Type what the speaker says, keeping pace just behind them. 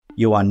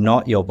You are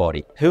not your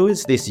body. Who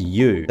is this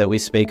you that we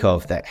speak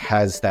of that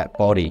has that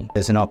body?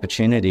 There's an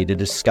opportunity to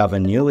discover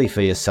newly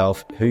for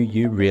yourself who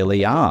you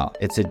really are.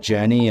 It's a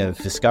journey of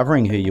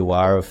discovering who you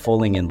are, of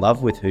falling in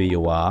love with who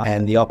you are,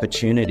 and the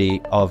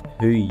opportunity of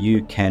who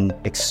you can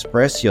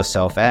express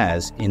yourself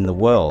as in the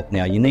world.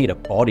 Now, you need a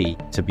body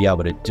to be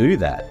able to do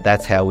that.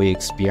 That's how we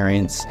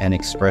experience and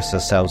express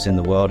ourselves in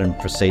the world and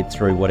proceed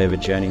through whatever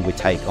journey we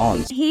take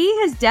on. He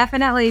has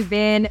definitely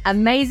been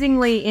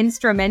amazingly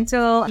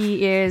instrumental.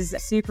 He is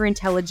super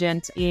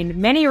intelligent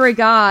in many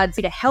regards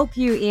to help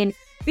you in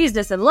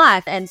business and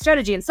life and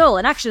strategy and soul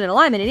and action and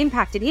alignment and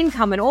impact and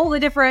income and all the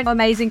different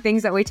amazing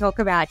things that we talk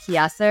about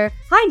here. So,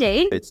 hi,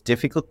 Dean. It's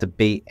difficult to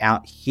be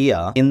out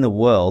here in the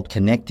world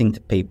connecting to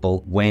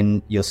people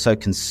when you're so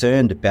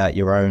concerned about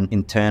your own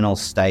internal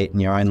state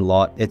and your own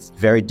lot. It's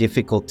very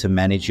difficult to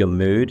manage your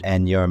mood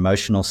and your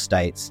emotional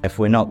states. If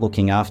we're not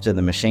looking after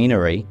the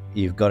machinery,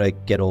 you've got to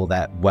get all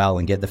that well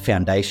and get the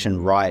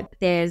foundation right.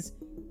 There's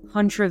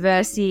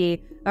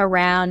controversy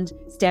around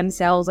stem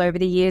cells over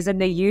the years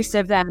and the use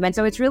of them. And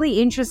so it's really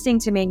interesting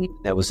to me.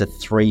 There was a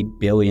 $3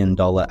 billion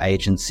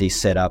agency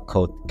set up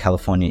called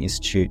California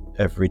Institute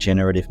of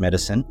Regenerative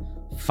Medicine,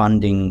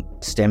 funding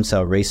stem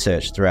cell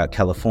research throughout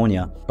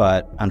California.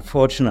 But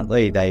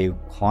unfortunately, they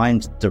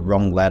climbed the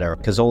wrong ladder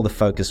because all the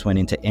focus went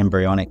into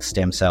embryonic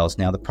stem cells.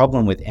 Now, the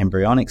problem with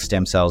embryonic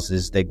stem cells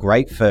is they're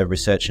great for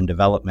research and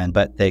development,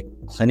 but their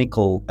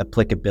clinical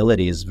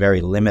applicability is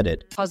very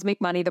limited. Cosmic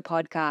Money, the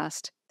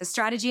podcast. The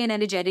strategy and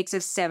energetics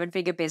of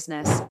seven-figure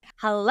business.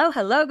 Hello,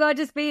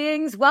 gorgeous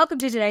beings. Welcome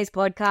to today's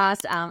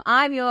podcast.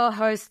 I'm your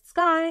host,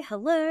 Sky.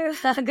 Hello.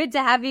 Good to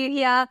have you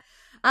here.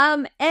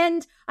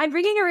 And I'm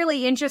bringing a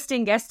really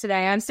interesting guest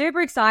today. I'm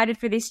super excited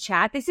for this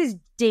chat. This is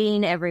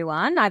Dean,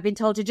 everyone. I've been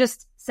told to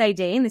just say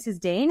Dean. This is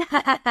Dean,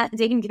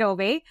 Dean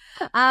Kilby.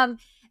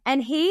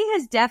 And he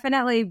has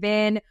definitely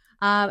been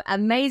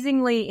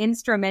amazingly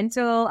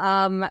instrumental,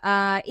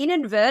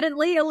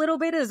 inadvertently a little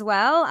bit as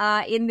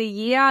well, in the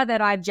year that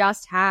I've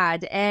just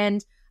had.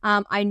 And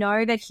I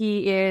know that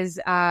he is,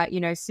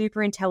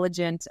 super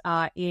intelligent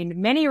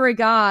in many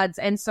regards.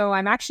 And so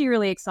I'm actually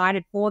really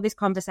excited for this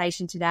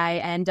conversation today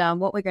and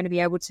what we're going to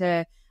be able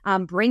to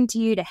bring to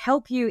you to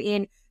help you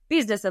in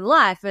business and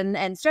life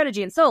and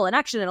strategy and soul and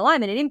action and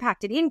alignment and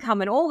impact and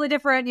income and all the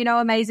different,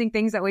 amazing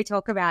things that we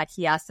talk about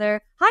here. So,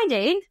 hi,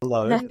 Dean.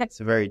 Hello. It's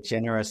a very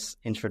generous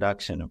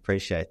introduction.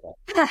 Appreciate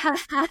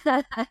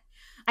that.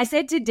 I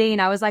said to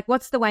Dean, I was like,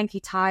 what's the wanky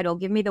title?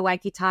 Give me the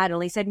wanky title.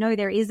 He said, no,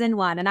 there isn't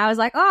one. And I was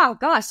like, oh,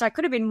 gosh, I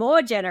could have been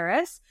more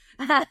generous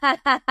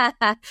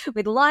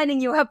with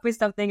lining you up with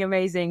something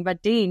amazing.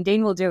 But Dean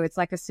will do. It's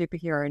like a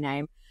superhero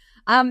name.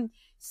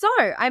 So,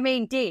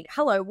 Dean,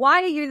 hello.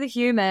 Why are you the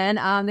human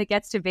that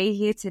gets to be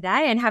here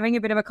today and having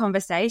a bit of a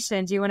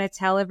conversation? Do you want to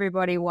tell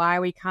everybody why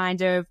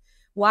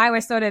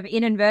we're sort of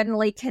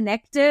inadvertently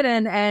connected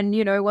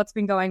and what's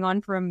been going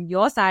on from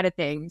your side of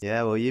things?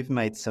 Yeah, well, you've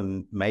made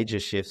some major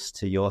shifts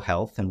to your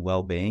health and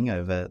well-being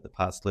over the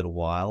past little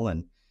while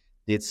and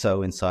did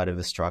so inside of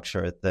a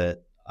structure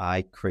that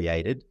I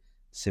created,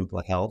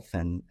 Simpler Health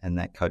and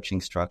that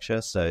coaching structure.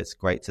 So it's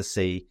great to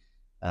see,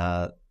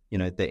 the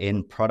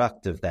end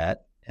product of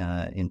that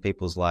in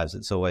people's lives.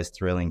 It's always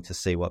thrilling to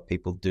see what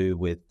people do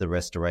with the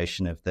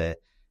restoration of their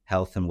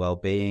health and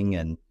well-being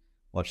and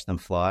watch them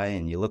fly.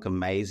 And you look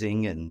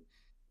amazing and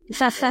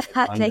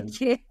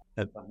thank you.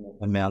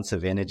 Amounts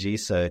of energy.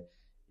 So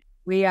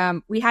we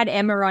had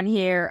Emma on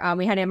here.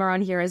 We had Emma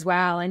on here as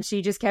well, and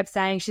she just kept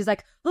saying, she's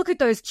like, look at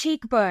those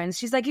cheekbones.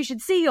 She's like, you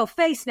should see your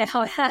face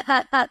now.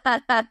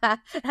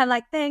 I'm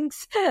like,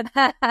 thanks.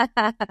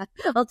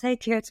 I'll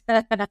take it.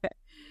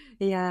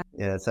 Yeah.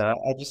 Yeah. So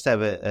I just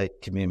have a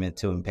commitment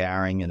to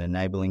empowering and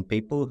enabling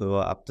people who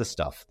are up to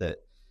stuff that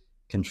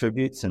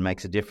contributes and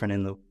makes a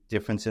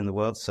difference in the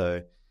world.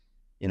 So,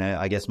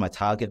 I guess my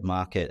target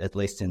market, at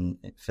least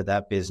for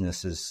that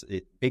business, is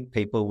big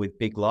people with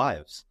big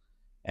lives.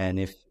 And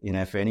if,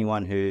 for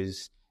anyone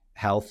whose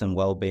health and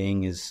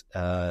well-being is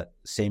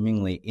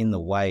seemingly in the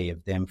way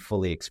of them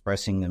fully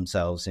expressing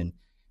themselves in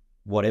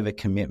whatever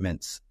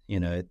commitments,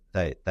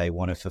 they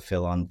want to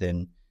fulfill on,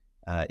 then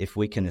if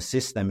we can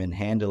assist them in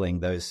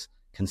handling those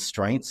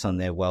constraints on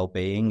their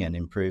well-being and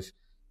improve,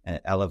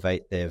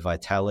 elevate their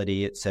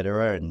vitality, et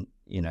cetera, and,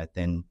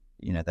 then,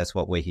 that's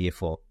what we're here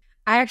for.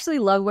 I actually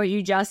love what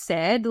you just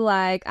said,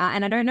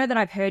 and I don't know that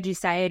I've heard you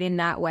say it in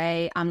that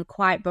way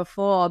quite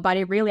before, but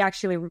it really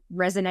actually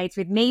resonates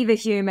with me, the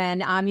human,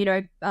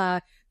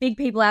 big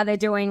people out there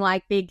doing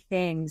big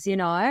things,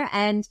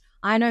 and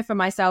I know for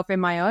myself in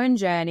my own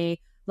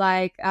journey,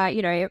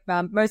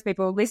 most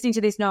people listening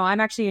to this know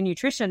I'm actually a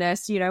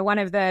nutritionist, one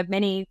of the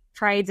many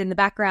trades in the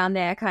background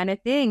there kind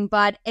of thing,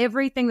 but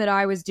everything that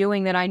I was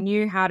doing that I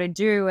knew how to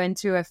do and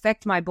to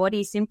affect my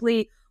body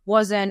simply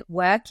wasn't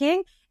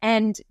working.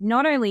 And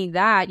not only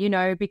that,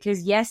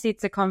 because yes,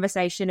 it's a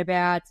conversation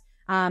about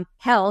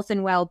health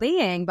and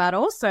well-being, but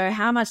also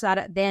how much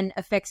that then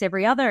affects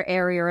every other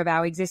area of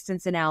our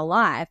existence in our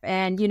life.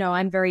 And,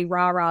 I'm very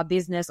rah-rah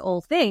business,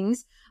 all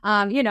things.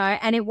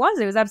 And it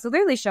was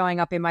absolutely showing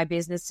up in my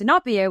business to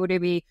not be able to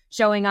be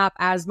showing up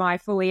as my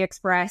fully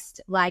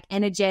expressed, like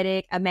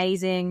energetic,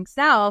 amazing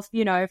self,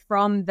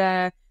 from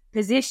the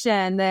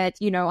position that,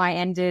 I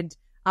ended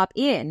up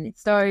in.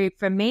 So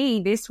for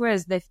me, this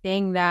was the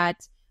thing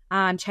that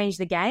changed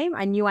the game.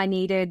 I knew I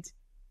needed,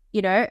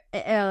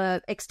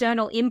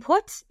 external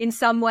input in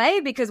some way,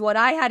 because what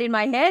I had in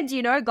my head,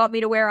 got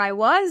me to where I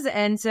was,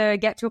 and to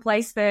get to a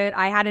place that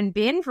I hadn't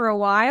been for a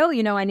while,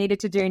 I needed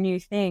to do new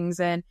things.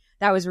 And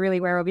that was really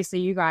where obviously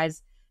you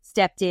guys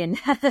stepped in.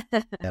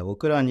 Yeah, well,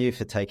 good on you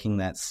for taking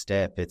that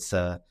step. It's,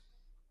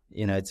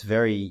 it's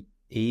very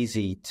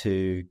easy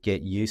to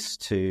get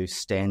used to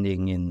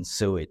standing in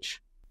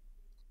sewage.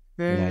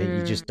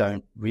 You just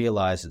don't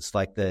realize it's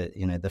like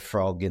the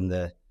frog in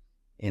the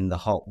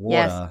hot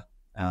water.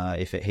 Yes.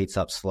 If it heats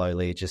up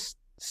slowly, it just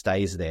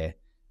stays there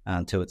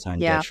to its own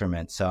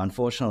detriment. So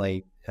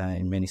unfortunately,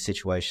 in many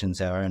situations,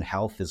 our own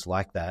health is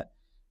like that.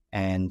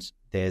 And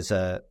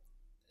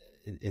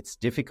it's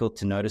difficult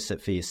to notice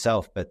it for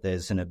yourself, but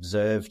there's an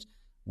observed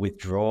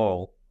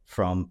withdrawal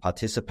from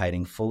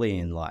participating fully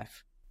in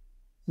life.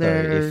 So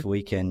if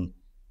we can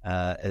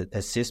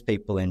assist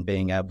people in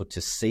being able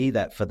to see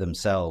that for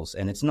themselves,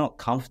 and it's not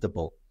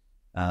comfortable,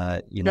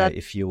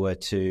 if you were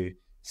to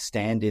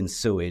stand in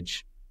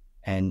sewage,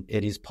 and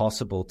it is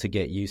possible to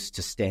get used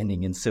to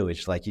standing in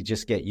sewage. Like, you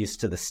just get used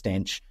to the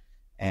stench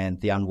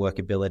and the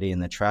unworkability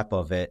and the trap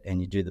of it,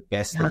 and you do the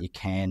best that you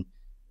can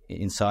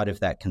inside of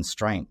that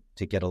constraint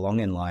to get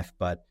along in life.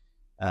 But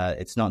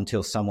it's not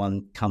until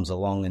someone comes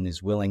along and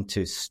is willing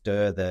to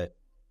stir the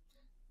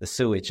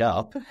sewage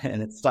up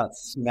and it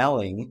starts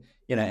smelling,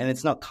 and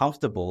it's not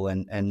comfortable,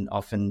 and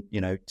often,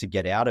 to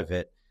get out of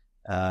it,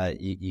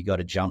 you got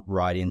to jump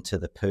right into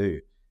the poo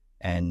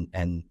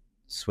and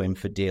swim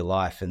for dear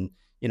life. And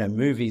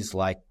movies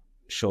like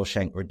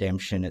Shawshank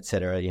Redemption,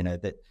 etc.,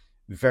 that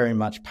very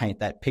much paint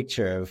that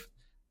picture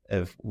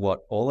of what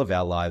all of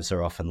our lives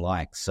are often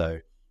like. So,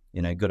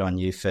 good on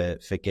you for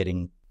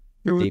getting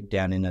deep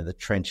down into the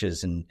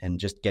trenches and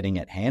just getting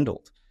it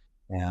handled.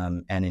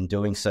 And in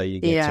doing so,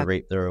 you get to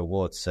reap the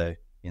rewards. So,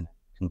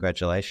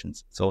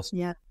 congratulations. It's awesome.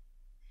 Yeah.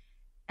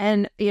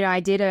 And,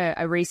 I did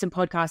a recent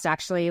podcast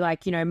actually,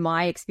 like,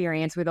 my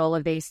experience with all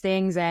of these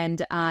things, and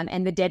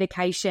the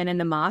dedication and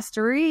the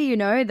mastery,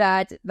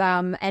 that,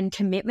 and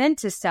commitment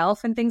to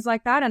self and things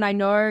like that. And I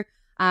know,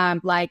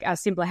 like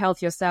Simpler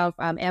Health yourself,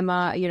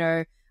 Emma,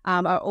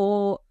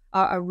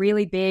 are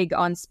really big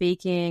on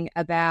speaking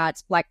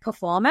about like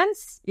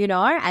performance,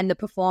 and the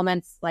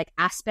performance like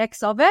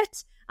aspects of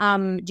it.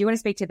 Do you want to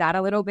speak to that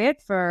a little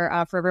bit for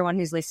everyone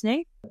who's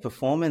listening?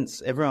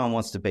 Performance, everyone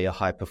wants to be a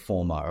high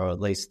performer, or at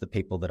least the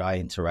people that I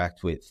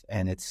interact with.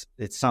 And it's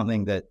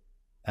something that,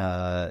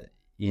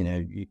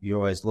 you're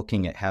always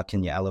looking at how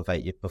can you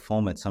elevate your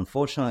performance.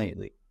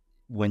 Unfortunately,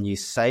 when you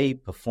say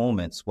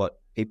performance, what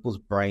people's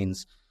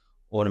brains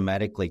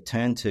automatically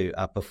turn to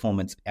are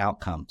performance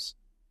outcomes.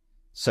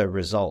 So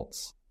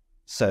results.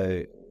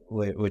 So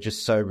we're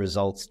just so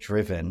results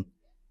driven.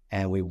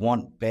 And we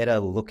want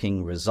better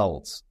looking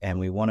results, and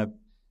we want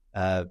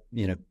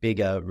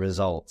bigger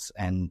results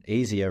and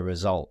easier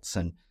results.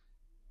 And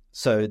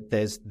so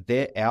there's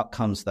their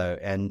outcomes though,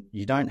 and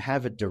you don't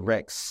have a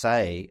direct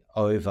say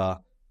over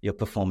your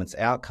performance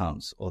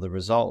outcomes or the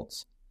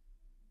results.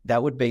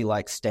 That would be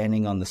like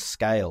standing on the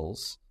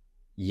scales,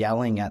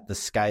 yelling at the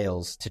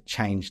scales to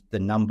change the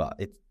number.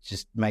 It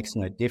just makes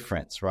no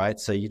difference, right?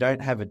 So you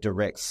don't have a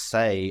direct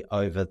say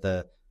over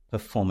the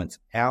performance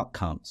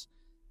outcomes.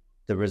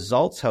 The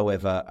results,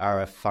 however,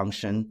 are a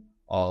function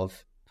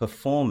of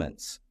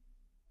performance.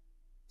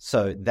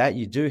 So that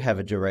you do have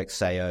a direct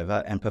say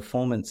over, and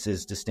performance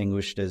is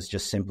distinguished as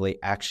just simply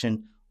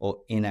action or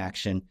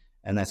inaction,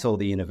 and that's all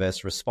the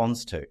universe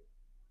responds to.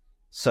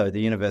 So the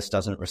universe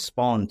doesn't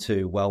respond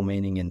to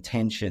well-meaning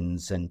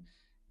intentions and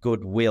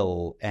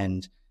goodwill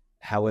and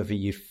however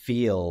you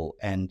feel.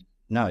 And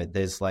no,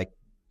 there's like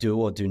do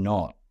or do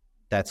not.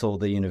 That's all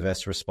the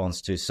universe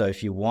responds to. So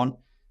if you want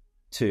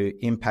to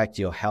impact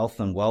your health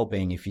and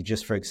well-being, if you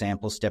just, for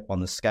example, step on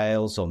the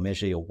scales or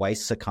measure your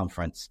waist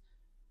circumference,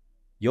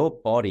 your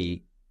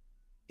body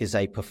is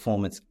a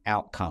performance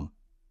outcome.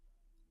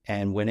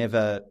 And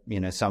whenever,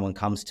 someone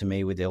comes to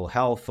me with ill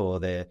health,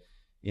 or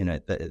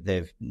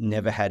they've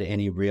never had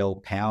any real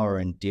power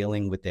in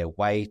dealing with their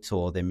weight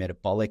or their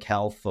metabolic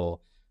health or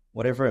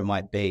whatever it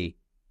might be,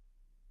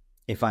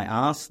 if I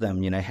ask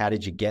them, how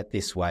did you get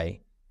this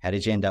way? How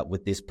did you end up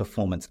with this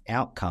performance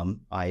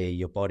outcome, i.e.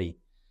 your body?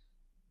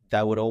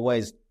 They would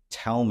always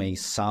tell me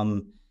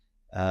some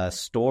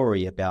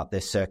story about their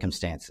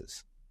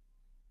circumstances,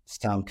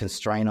 some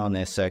constraint on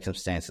their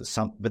circumstances,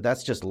 but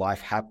that's just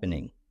life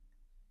happening,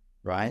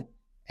 right?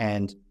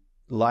 And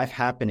life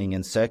happening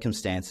and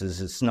circumstances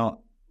is not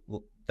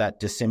that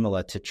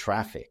dissimilar to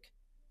traffic,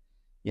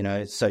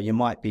 so you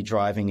might be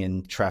driving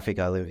in traffic.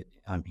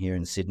 I'm here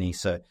in Sydney,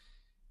 so,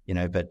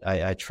 but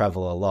I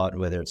travel a lot,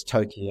 whether it's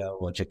Tokyo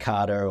or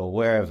Jakarta or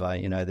wherever,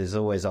 there's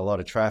always a lot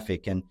of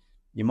traffic, and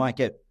you might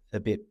get a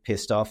bit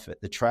pissed off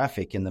at the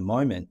traffic in the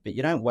moment, but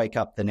you don't wake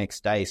up the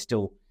next day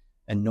still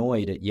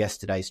annoyed at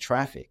yesterday's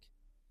traffic.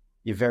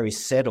 You're very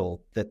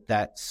settled that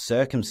that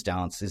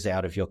circumstance is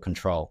out of your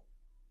control.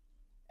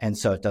 And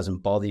so it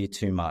doesn't bother you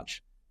too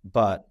much.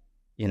 But,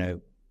 you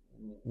know,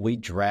 we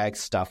drag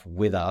stuff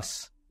with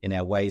us in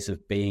our ways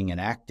of being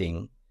and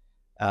acting,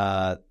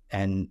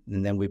 and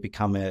then we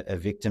become a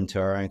victim to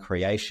our own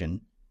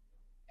creation,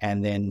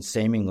 and then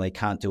seemingly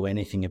can't do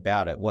anything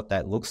about it. What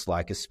that looks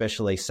like,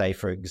 especially, say,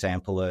 for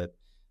example,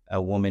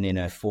 a woman in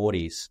her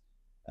 40s,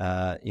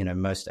 you know,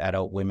 most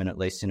adult women, at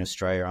least in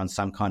Australia, are on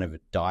some kind of a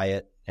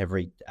diet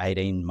every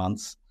 18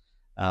 months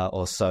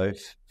or so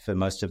for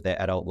most of their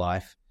adult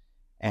life.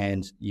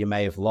 And you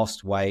may have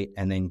lost weight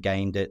and then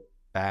gained it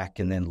back,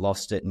 and then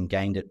lost it and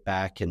gained it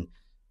back, and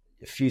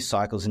a few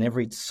cycles. And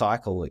every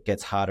cycle, it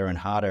gets harder and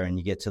harder, and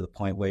you get to the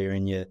point where you're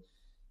in your,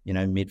 you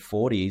know,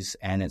 mid-40s,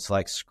 and it's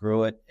like,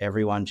 screw it,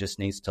 everyone just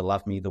needs to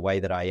love me the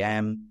way that I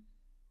am,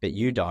 but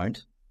you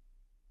don't.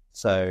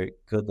 So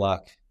good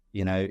luck,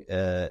 you know,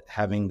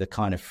 having the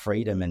kind of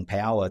freedom and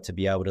power to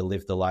be able to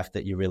live the life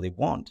that you really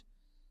want.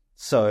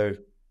 So,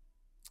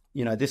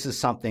 you know, this is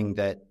something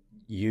that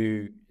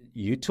you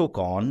took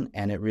on,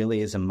 and it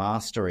really is a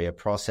mastery, a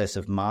process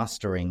of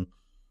mastering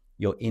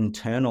your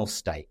internal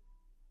state,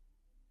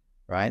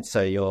 right?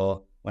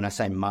 So when I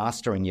say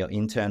mastering your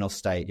internal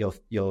state,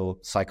 your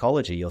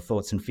psychology, your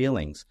thoughts and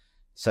feelings.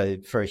 So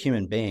for a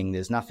human being,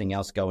 there's nothing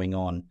else going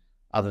on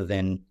other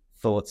than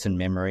thoughts and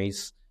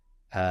memories,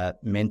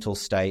 mental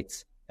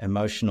states,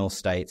 emotional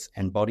states,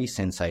 and body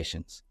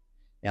sensations.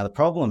 Now, the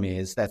problem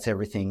is that's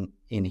everything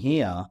in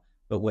here,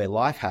 but where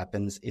life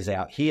happens is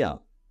out here.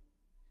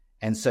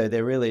 And so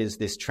there really is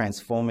this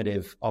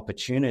transformative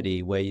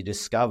opportunity where you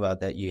discover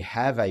that you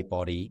have a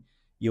body,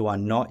 you are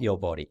not your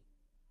body.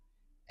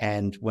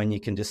 And when you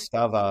can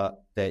discover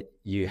that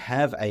you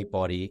have a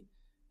body,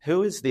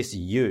 who is this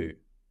you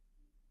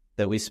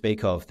that we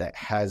speak of that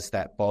has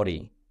that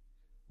body?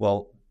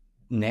 Well,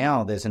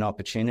 now there's an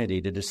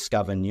opportunity to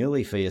discover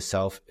newly for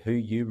yourself who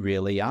you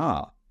really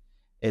are.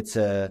 It's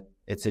a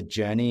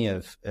journey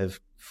of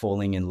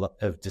falling in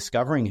of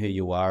discovering who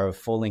you are, of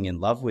falling in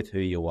love with who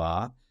you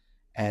are,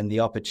 and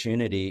the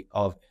opportunity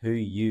of who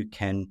you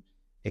can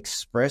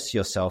express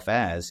yourself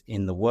as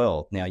in the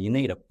world. Now, you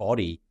need a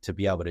body to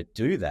be able to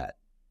do that.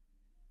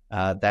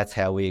 That's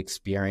how we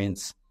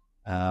experience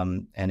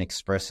and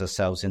express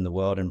ourselves in the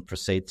world and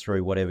proceed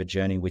through whatever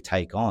journey we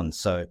take on.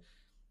 So,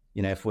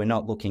 you know, if we're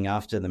not looking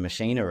after the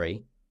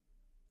machinery,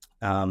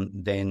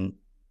 then,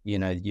 you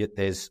know,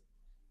 there's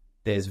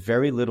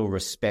very little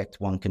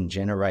respect one can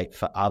generate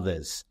for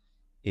others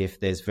if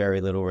there's very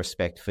little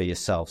respect for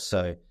yourself.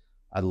 So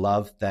I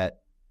love that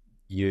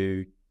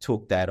you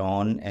took that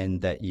on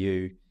and that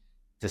you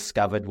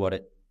discovered what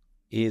it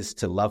is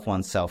to love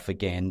oneself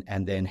again,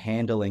 and then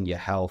handling your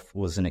health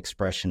was an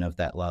expression of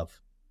that love.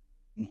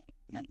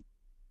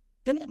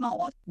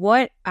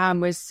 What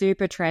was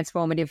super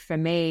transformative for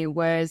me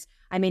was,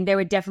 I mean, there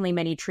were definitely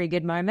many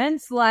triggered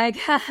moments, like,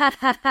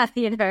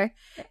 you know,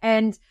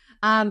 and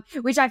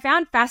which I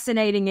found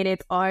fascinating in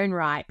its own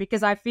right,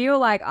 because I feel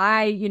like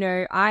I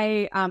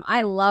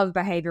love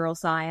behavioral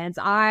science.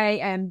 I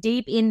am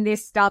deep in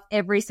this stuff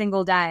every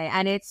single day,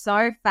 and it's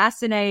so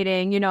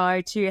fascinating, you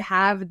know, to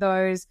have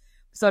those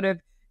sort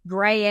of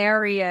gray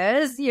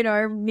areas, you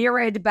know,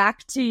 mirrored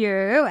back to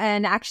you,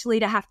 and actually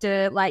to have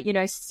to, like, you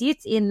know, sit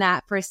in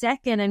that for a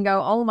second and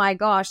go, oh my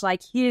gosh, like,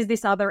 here's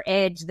this other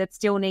edge that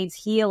still needs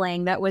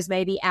healing that was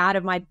maybe out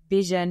of my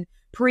vision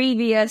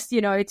previous,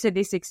 you know, to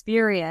this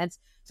experience.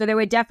 So there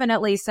were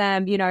definitely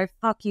some, you know,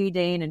 fuck you,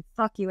 Dean, and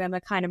fuck you, Emma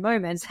kind of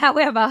moments.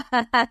 However,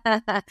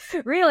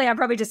 really, I'm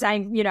probably just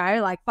saying, you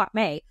know, like, fuck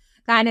me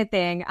kind of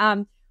thing.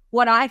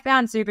 What I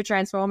found super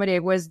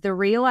transformative was the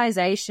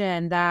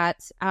realization that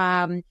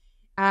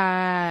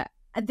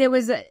there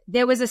was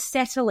a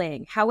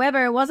settling.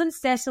 However, it wasn't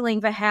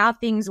settling for how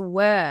things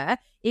were.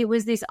 It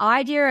was this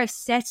idea of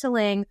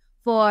settling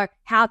for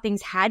how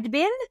things had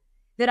been,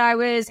 that I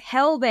was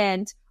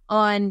hell-bent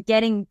on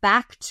getting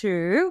back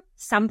to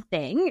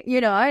something, you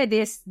know,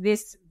 this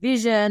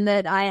vision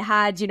that I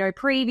had, you know,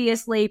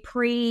 previously,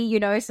 you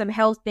know, some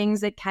health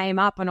things that came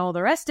up and all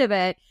the rest of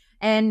it.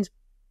 And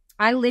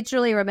I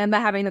literally remember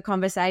having the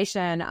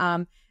conversation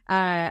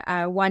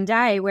one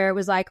day where it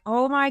was like,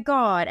 oh my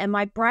God, and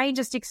my brain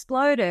just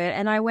exploded.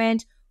 And I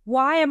went,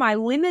 why am I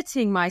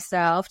limiting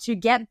myself to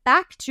get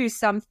back to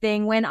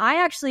something when I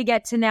actually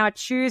get to now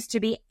choose to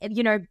be,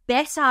 you know,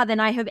 better than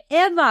I have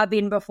ever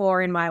been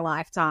before in my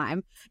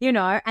lifetime, you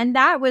know? And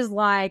that was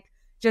like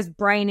just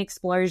brain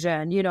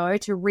explosion, you know,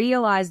 to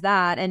realize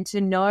that and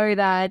to know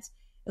that,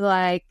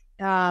 like,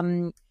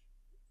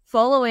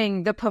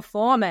 following the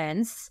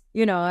performance,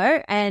 you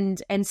know,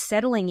 and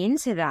settling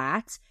into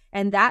that,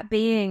 and that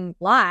being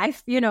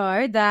life, you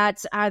know,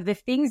 that the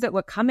things that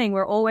were coming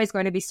were always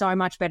going to be so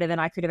much better than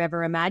I could have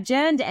ever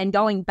imagined. And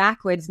going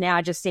backwards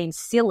now just seems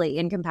silly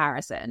in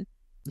comparison.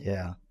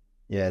 Yeah.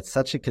 Yeah. It's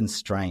such a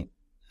constraint.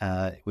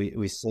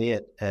 We see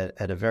it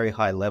at a very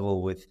high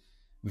level with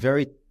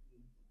very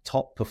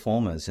top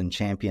performers and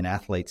champion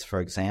athletes, for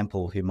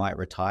example, who might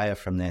retire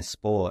from their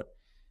sport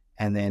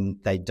and then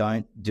they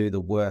don't do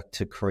the work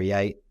to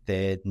create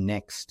their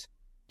next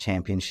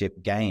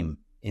championship game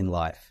in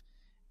life.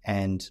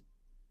 And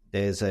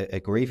there's a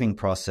grieving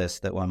process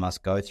that one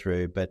must go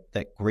through, but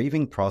that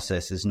grieving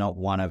process is not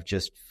one of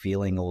just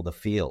feeling all the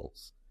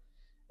feels.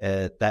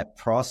 That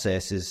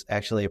process is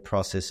actually a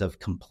process of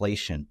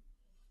completion.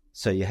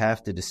 So you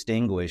have to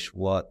distinguish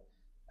what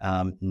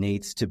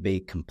needs to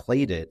be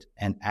completed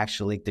and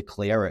actually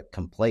declare it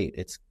complete.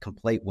 It's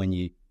complete when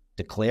you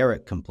declare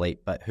it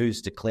complete, but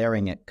who's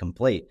declaring it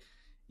complete?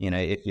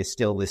 If you're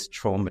still this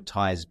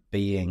traumatized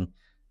being,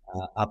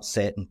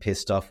 upset and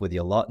pissed off with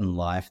your lot in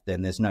life,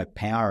 then there's no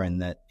power in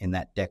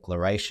that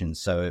declaration,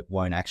 so it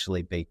won't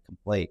actually be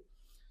complete.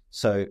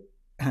 So,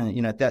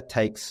 that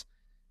takes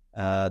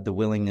the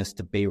willingness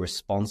to be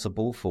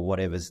responsible for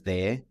whatever's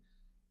there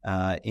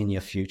in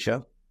your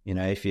future.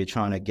 If you're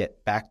trying to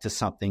get back to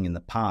something in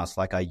the past,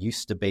 like I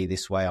used to be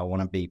this way, I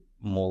want to be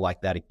more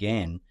like that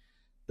again.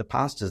 The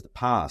past is the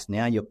past.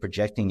 Now you're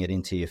projecting it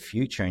into your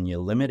future, and you're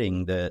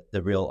limiting the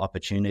real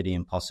opportunity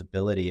and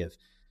possibility of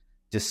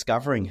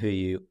discovering who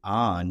you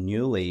are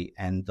newly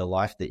and the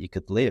life that you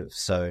could live.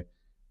 So,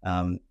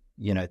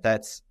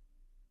 that's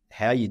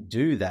how you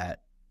do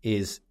that,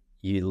 is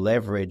you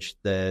leverage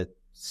the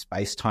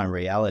space-time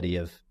reality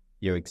of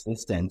your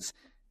existence.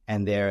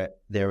 And there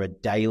are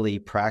daily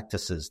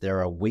practices, there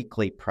are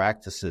weekly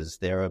practices,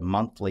 there are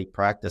monthly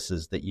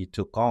practices that you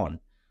took on.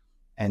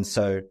 And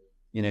so,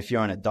 if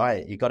you're on a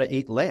diet, you got to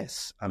eat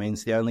less. I mean,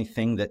 it's the only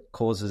thing that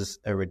causes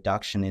a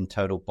reduction in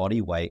total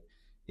body weight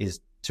is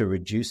to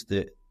reduce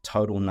the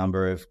total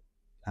number of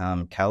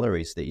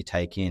calories that you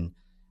take in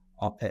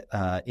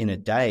a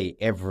day,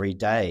 every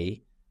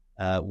day,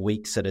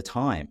 weeks at a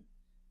time.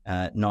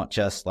 Not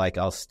just like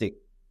I'll stick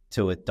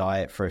to a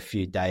diet for a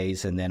few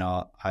days and then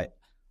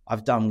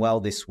I've done well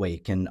this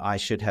week and I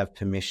should have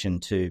permission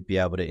to be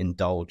able to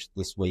indulge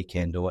this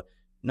weekend. Or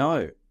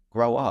no,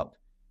 grow up.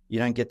 You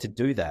don't get to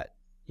do that.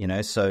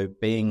 So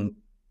being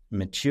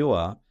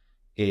mature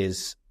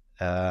is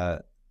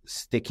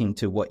sticking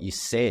to what you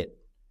said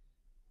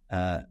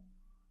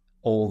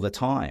all the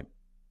time,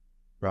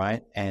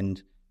 right?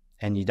 And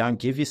you don't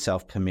give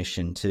yourself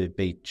permission to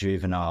be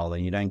juvenile,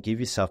 and you don't give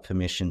yourself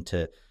permission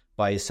to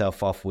buy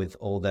yourself off with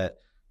all the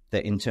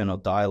internal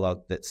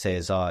dialogue that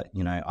says, I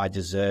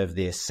deserve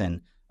this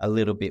and a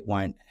little bit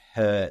won't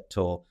hurt,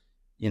 or,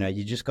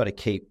 you just got to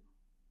keep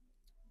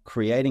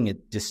creating a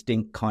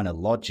distinct kind of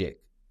logic.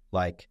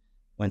 Like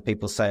when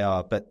people say,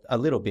 but a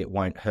little bit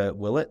won't hurt,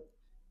 will it?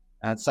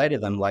 I'd say to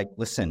them, like,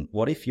 listen,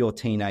 what if your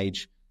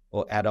teenage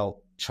or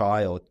adult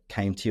child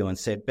came to you and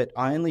said, but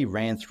I only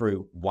ran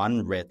through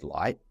one red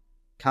light.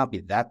 Can't be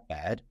that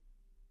bad.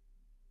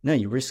 No,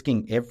 you're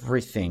risking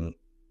everything.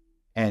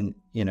 And,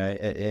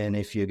 and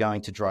if you're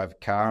going to drive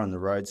a car on the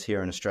roads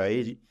here in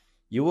Australia,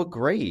 you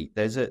agree.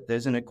 There's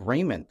an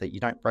agreement that you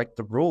don't break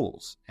the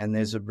rules. And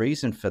there's a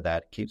reason for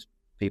that. It keeps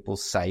people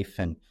safe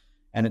and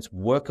it's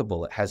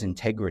workable. It has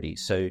integrity.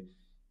 So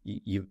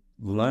you've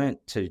learned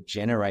to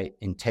generate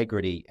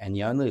integrity, and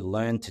you only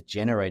learn to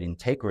generate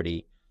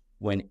integrity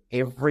when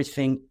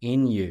everything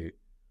in you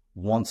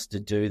wants to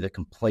do the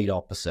complete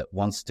opposite,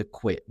 wants to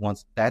quit.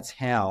 That's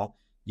how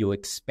you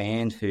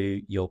expand who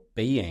you're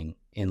being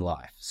in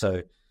life.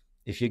 So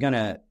if you're going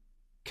to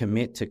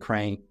commit to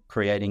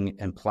creating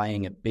and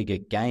playing a bigger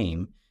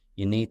game,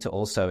 you need to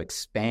also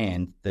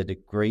expand the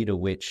degree to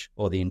which,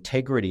 or the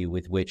integrity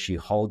with which you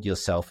hold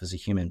yourself as a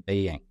human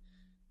being.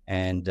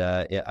 And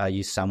are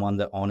you someone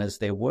that honors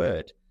their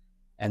word?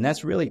 And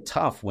that's really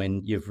tough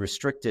when you've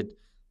restricted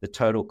the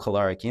total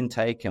caloric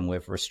intake, and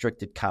we've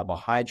restricted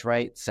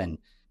carbohydrates, and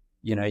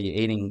you're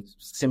eating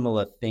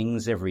similar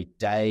things every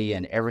day,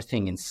 and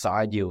everything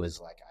inside you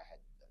is like,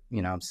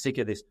 I'm sick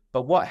of this.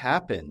 But what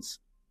happens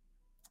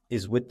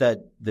is with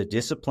the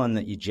discipline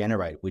that you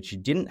generate, which you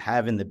didn't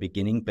have in the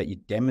beginning, but you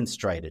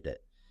demonstrated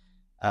it,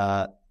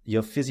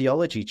 your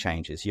physiology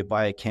changes, your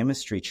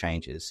biochemistry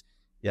changes,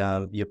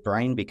 your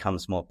brain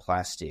becomes more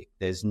plastic.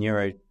 There's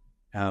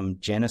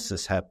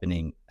neurogenesis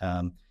happening.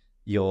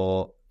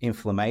 Your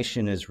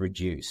inflammation is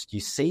reduced. You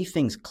see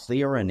things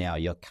clearer now.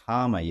 You're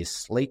calmer. You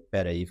sleep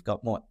better. You've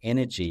got more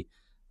energy.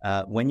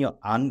 When you're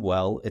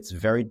unwell, it's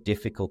very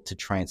difficult to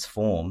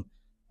transform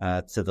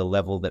to the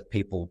level that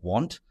people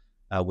want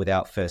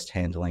without first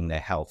handling their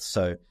health.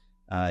 So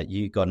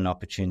you got an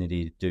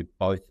opportunity to do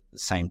both at the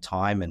same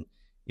time. And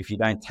if you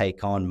don't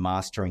take on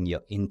mastering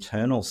your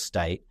internal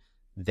state,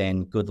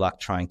 then good luck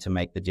trying to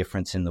make the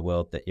difference in the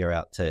world that you're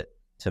out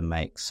to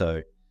make.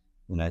 So,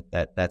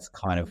 that's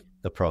kind of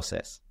the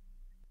process.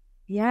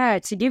 Yeah,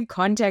 to give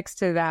context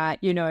to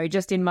that,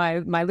 just in my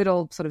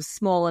little sort of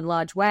small and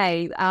large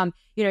way,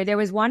 there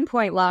was one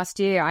point last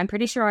year, I'm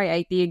pretty sure I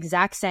ate the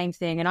exact same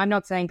thing. And I'm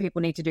not saying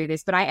people need to do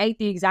this, but I ate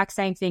the exact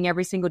same thing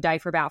every single day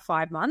for about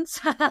 5 months,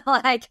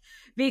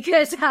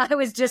 because I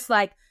was just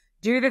like,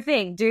 do the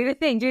thing.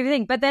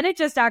 But then it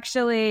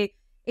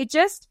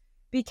just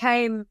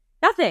became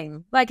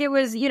nothing. Like it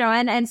was,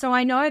 and so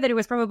I know that it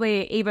was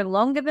probably even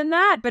longer than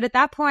that. But at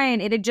that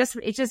point, it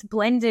just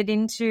blended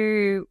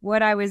into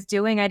what I was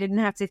doing. I didn't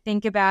have to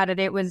think about it.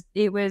 It was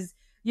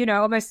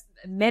almost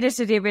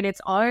meditative in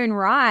its own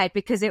right,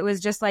 because it was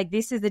just like,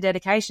 this is the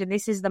dedication,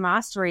 this is the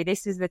mastery,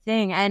 this is the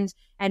thing. And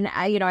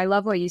I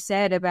love what you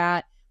said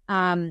about,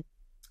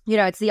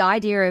 it's the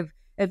idea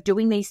of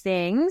doing these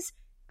things,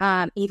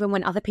 even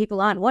when other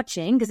people aren't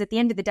watching, because at the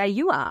end of the day,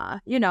 you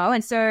are,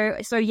 and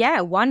so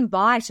yeah, one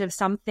bite of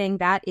something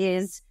that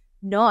is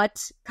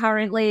not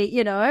currently,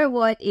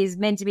 what is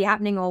meant to be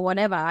happening or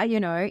whatever,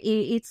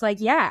 it's like,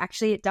 yeah,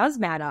 actually it does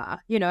matter,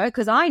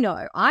 because I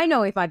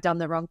know if I've done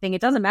the wrong thing.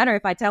 It doesn't matter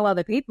if I tell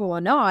other people or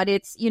not.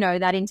 It's,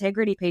 that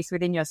integrity piece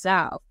within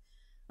yourself.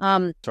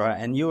 That's right.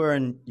 And you're a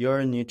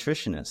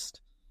nutritionist.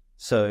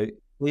 So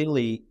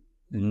clearly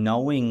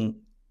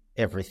knowing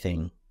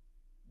everything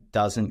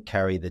doesn't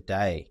carry the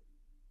day,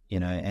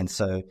 and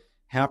so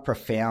how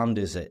profound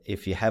is it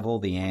if you have all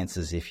the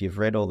answers, if you've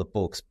read all the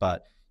books,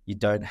 but you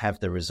don't have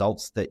the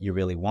results that you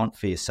really want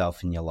for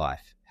yourself in your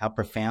life? How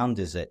profound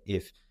is it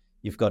if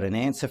you've got an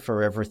answer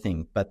for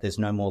everything, but there's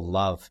no more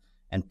love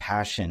and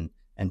passion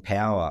and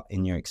power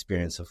in your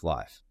experience of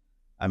life?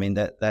 I mean,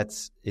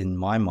 that's in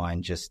my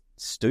mind just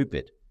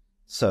stupid.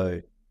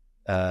 So,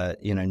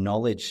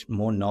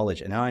 more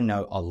knowledge. And I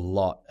know a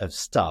lot of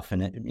stuff,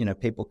 and,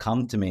 people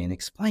come to me and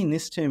explain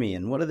this to me,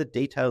 and what are the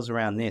details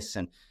around this?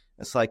 And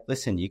it's like,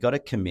 listen, you got to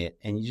commit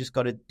and you just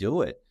got to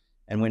do it.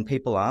 And when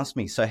people ask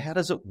me, so how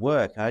does it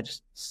work? I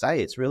just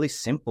say it's really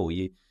simple.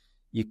 You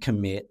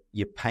commit,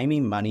 you pay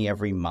me money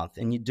every month,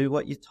 and you do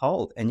what you're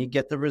told, and you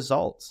get the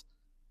results.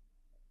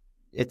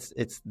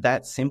 It's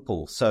that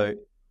simple. So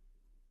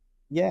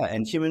yeah,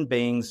 and human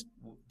beings,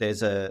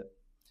 there's a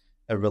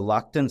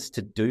reluctance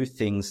to do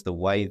things the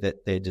way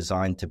that they're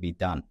designed to be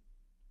done.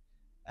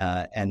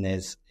 And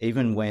there's,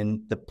 even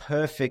when the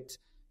perfect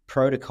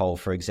protocol,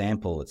 for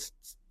example, it's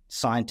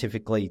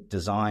scientifically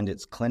designed,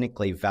 it's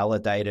clinically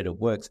validated, it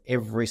works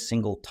every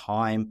single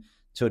time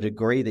to a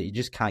degree that you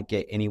just can't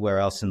get anywhere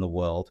else in the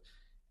world.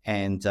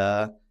 And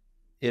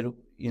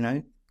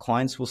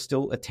clients will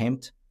still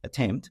attempt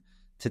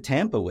to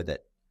tamper with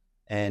it.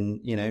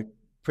 And,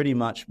 pretty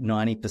much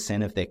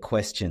 90% of their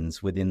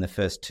questions within the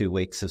first 2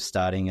 weeks of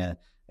starting a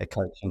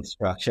coaching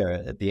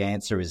structure, the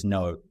answer is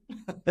no.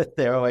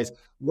 They're always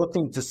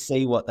looking to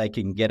see what they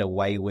can get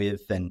away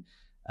with, and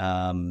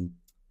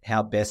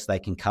how best they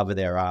can cover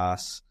their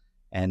ass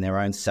and their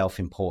own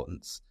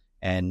self-importance.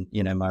 And,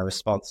 my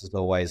response is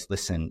always,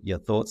 listen, your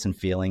thoughts and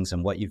feelings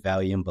and what you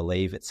value and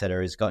believe, et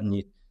cetera, has gotten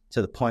you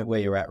to the point where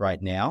you're at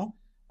right now.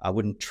 I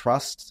wouldn't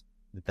trust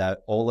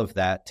all of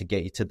that to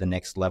get you to the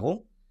next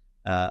level.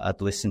 I'd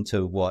listen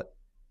to what,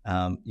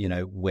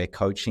 we're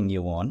coaching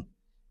you on.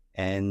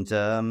 And,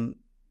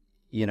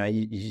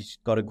 you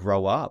just got to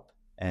grow up.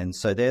 And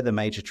so they're the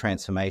major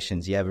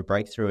transformations. You have a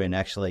breakthrough in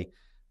actually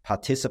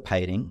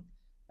participating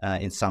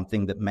in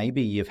something that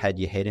maybe you've had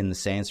your head in the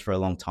sands for a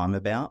long time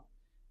about.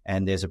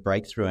 And there's a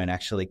breakthrough in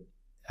actually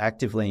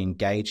actively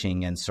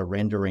engaging and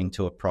surrendering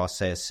to a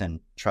process and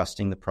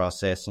trusting the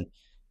process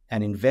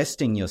and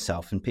investing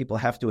yourself. And people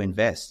have to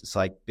invest. It's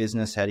like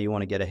business. How do you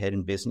want to get ahead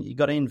in business? You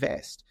got to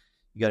invest.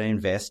 You got to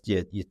invest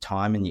your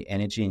time and your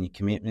energy and your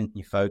commitment and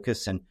your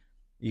focus, and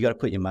you got to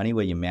put your money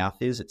where your mouth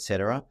is, et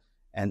cetera.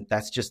 And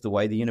that's just the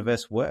way the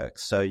universe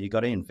works. So you got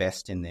to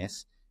invest in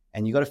this,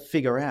 and you got to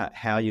figure out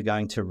how you're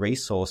going to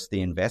resource the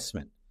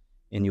investment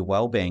in your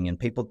well-being. And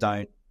people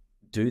don't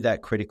do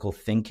that critical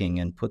thinking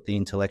and put the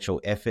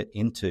intellectual effort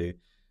into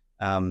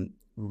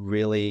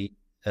really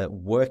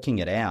working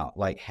it out.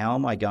 Like, how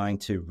am I going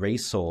to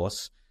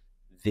resource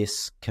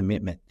this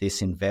commitment,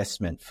 this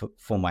investment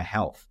for my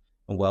health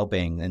and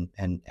well-being?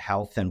 And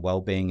health and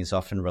well-being is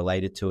often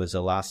related to as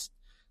a last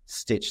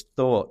stitch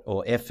thought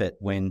or effort.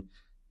 When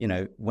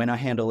I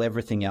handle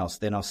everything else,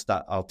 then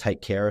I'll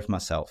take care of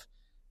myself.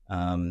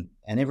 And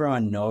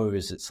everyone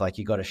knows it's like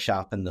you got to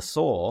sharpen the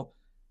saw,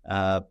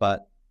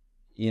 but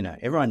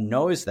everyone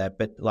knows that.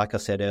 But like I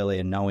said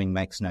earlier, knowing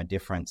makes no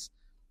difference.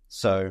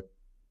 So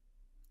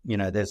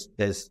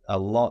there's a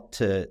lot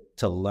to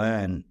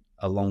learn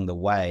along the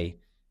way,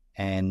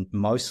 and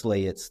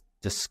mostly it's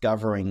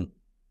discovering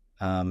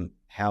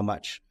how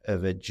much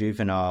of a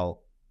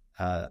juvenile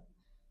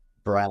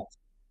brat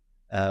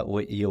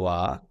you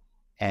are,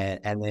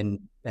 and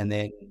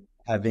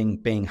then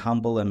being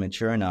humble and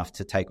mature enough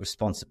to take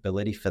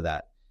responsibility for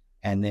that,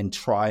 and then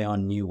try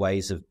on new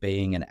ways of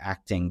being and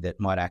acting that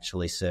might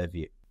actually serve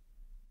you.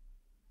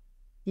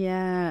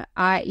 Yeah,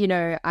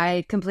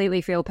 I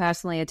completely feel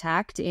personally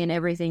attacked in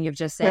everything you've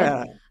just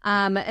said.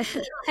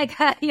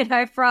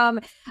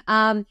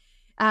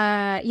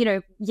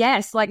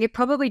 Yes, like it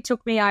probably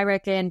took me, I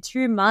reckon,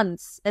 2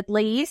 months at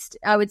least.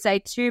 I would say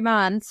 2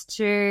 months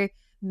to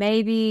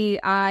maybe,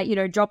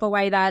 drop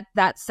away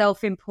that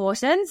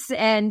self-importance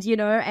and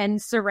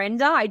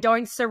surrender. I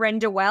don't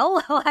surrender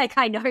well. Like,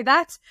 I know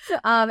that.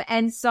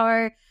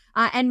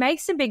 And make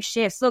some big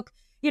shifts. Look,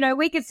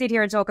 we could sit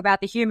here and talk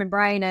about the human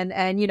brain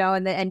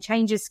and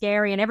change is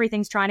scary and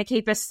everything's trying to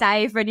keep us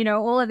safe and,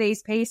 all of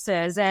these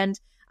pieces.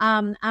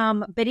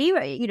 But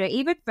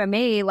even for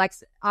me, like,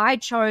 I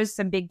chose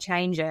some big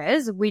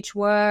changes, which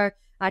were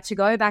to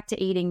go back to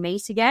eating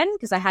meat again,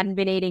 because I hadn't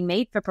been eating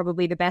meat for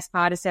probably the best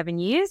part of 7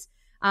 years.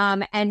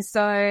 And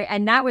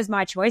that was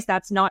my choice.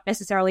 That's not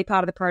necessarily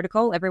part of the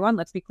protocol, everyone,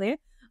 let's be clear.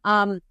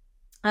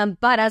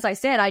 But as I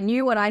said, I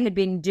knew what I had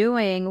been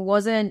doing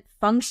wasn't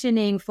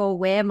functioning for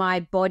where my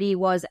body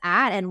was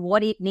at and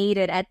what it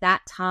needed at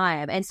that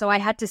time. And so I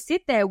had to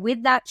sit there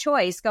with that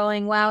choice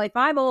going, well, if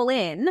I'm all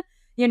in,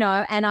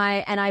 and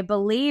I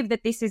believe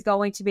that this is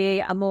going to be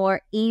a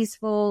more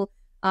easeful,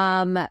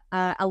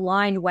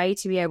 aligned way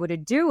to be able to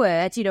do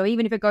it,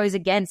 even if it goes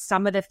against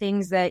some of the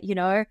things that,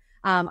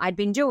 I'd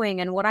been doing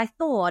and what I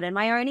thought and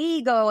my own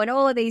ego and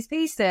all of these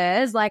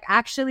pieces, like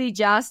actually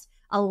just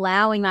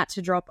allowing that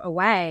to drop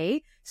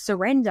away,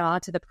 surrender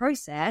to the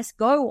process,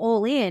 go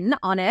all in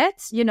on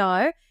it,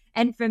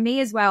 And for me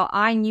as well,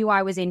 I knew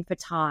I was in for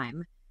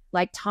time.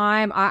 Like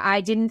time,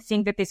 I didn't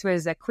think that this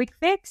was a quick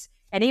fix.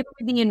 And even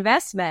with the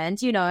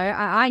investment,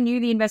 I knew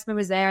the investment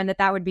was there and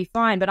that would be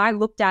fine. But I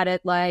looked at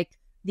it like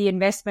the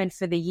investment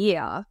for the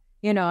year,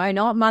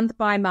 not month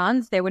by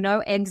month. There were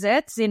no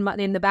exits in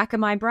the back of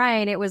my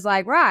brain. It was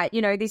like, right,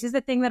 this is the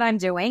thing that I'm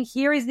doing.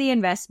 Here is the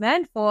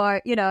investment for,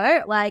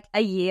 like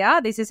a year.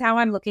 This is how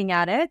I'm looking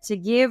at it to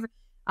give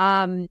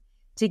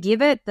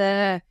it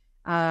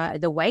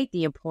the weight,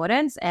 the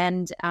importance,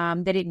 and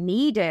that it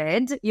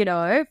needed,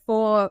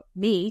 for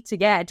me to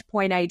get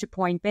point A to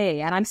point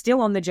B. And I'm still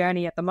on the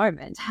journey at the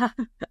moment.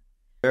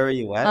 Where are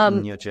you at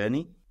in your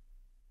journey?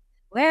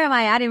 Where am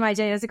I at in my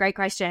journey? That's a great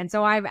question.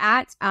 So I'm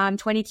at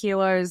 20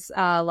 kilos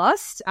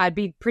lost. I'd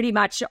be pretty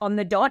much on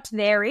the dot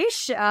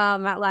there-ish.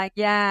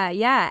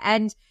 Yeah.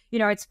 And,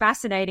 it's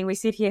fascinating. We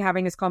sit here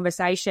having this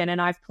conversation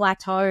and I've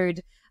plateaued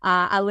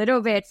a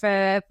little bit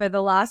for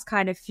the last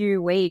kind of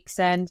few weeks.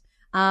 And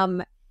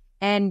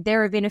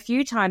there have been a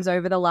few times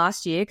over the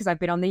last year, because I've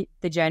been on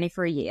the journey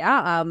for a year,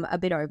 a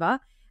bit over,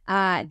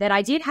 that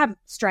I did have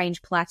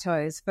strange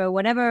plateaus for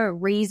whatever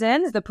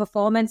reasons. The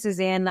performance is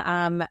in,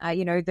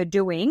 the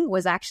doing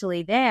was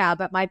actually there,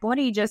 but my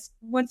body just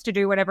wants to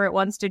do whatever it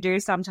wants to do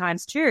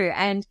sometimes too.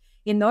 And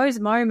in those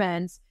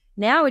moments,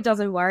 now it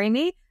doesn't worry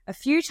me. A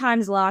few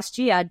times last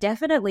year,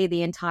 definitely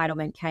the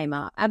entitlement came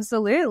up.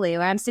 Absolutely.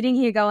 I'm sitting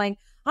here going,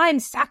 I'm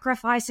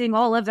sacrificing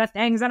all of the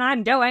things and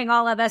I'm doing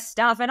all of this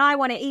stuff and I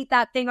want to eat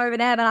that thing over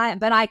there,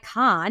 but I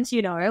can't,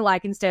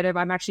 instead of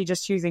I'm actually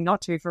just choosing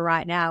not to for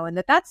right now.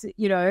 And that's,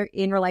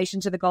 in relation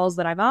to the goals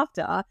that I'm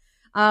after.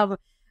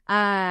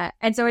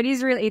 And so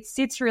it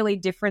sits really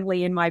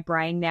differently in my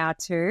brain now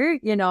too,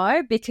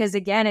 because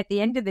again, at the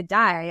end of the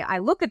day, I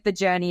look at the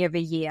journey of a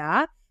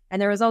year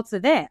and the results are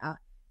there.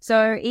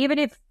 So even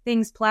if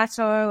things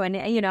plateau and,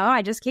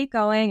 I just keep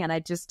going and I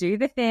just do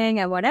the thing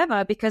and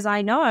whatever, because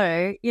I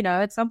know,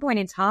 at some point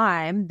in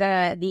time,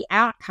 the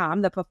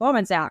outcome, the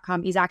performance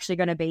outcome is actually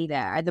going to be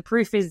there. And the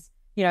proof is,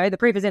 the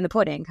proof is in the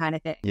pudding kind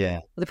of thing. Yeah.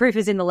 Well, the proof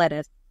is in the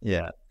letters.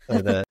 Yeah.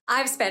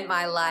 I've spent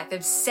my life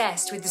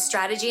obsessed with the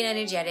strategy and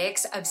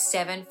energetics of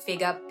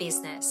seven-figure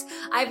business.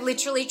 I've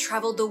literally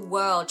traveled the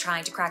world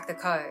trying to crack the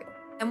code.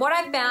 And what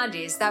I've found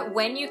is that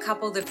when you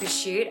couple the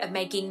pursuit of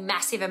making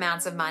massive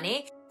amounts of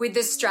money with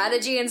the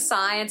strategy and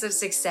science of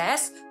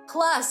success,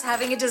 plus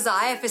having a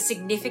desire for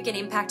significant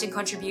impact and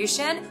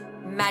contribution,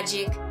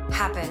 magic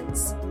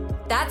happens.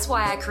 That's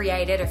why I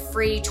created a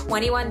free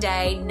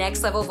 21-day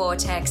Next Level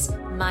Vortex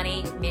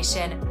Money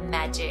Mission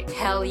Magic.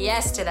 Hell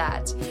yes to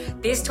that.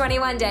 This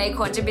 21-day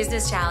Quantum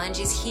Business Challenge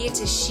is here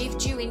to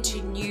shift you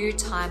into new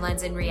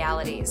timelines and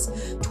realities.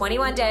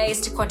 21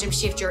 days to quantum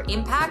shift your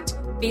impact,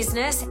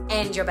 business,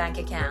 and your bank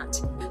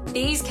account.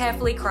 These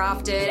carefully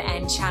crafted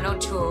and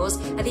channeled tools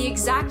are the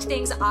exact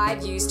things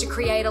I've used to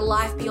create a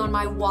life beyond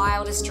my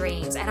wildest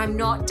dreams, and I'm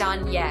not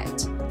done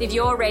yet. If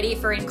you're ready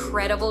for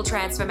incredible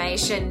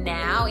transformation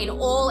now in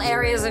all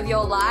areas of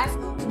your life,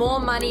 more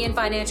money and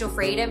financial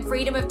freedom,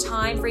 freedom of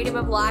time, freedom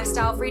of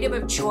lifestyle, freedom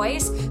of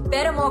choice,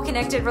 better, more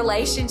connected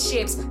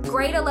relationships,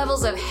 greater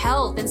levels of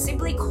health, and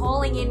simply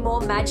calling in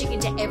more magic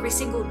into every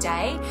single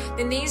day,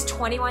 then these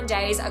 21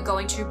 days are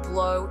going to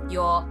blow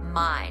your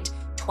mind.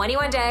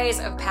 21 days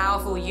of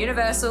powerful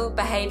universal,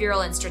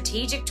 behavioral, and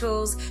strategic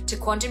tools to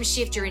quantum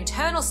shift your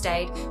internal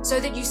state so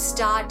that you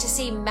start to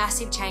see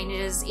massive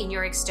changes in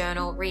your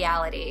external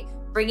reality,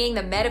 bringing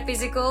the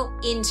metaphysical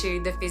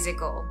into the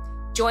physical.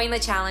 Join the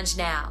challenge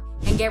now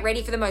and get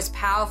ready for the most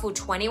powerful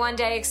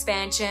 21-day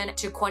expansion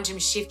to quantum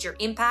shift your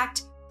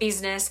impact,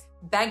 business,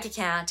 bank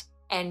account,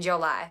 and your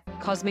life.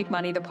 Cosmic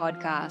Money, the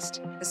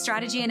podcast, the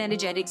strategy and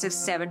energetics of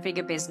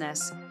seven-figure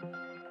business.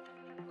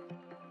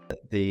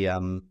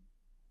 The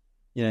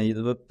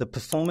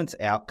performance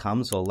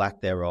outcomes or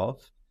lack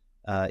thereof,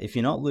 if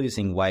you're not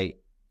losing weight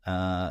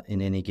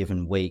in any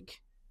given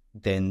week,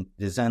 then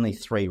there's only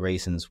 3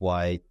 reasons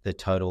why the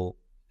total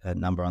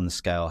number on the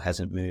scale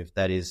hasn't moved.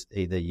 That is,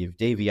 either you've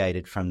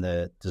deviated from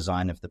the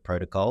design of the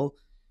protocol,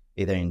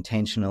 either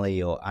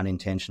intentionally or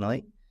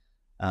unintentionally,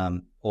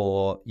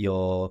 or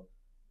you're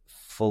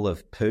full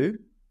of poo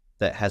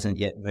that hasn't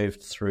yet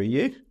moved through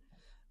you,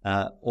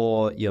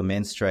 or you're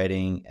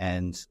menstruating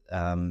and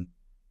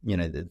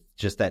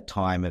just that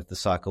time of the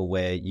cycle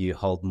where you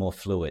hold more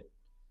fluid,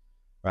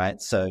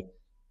 right? So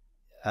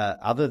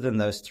other than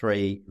those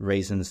three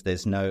reasons,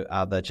 there's no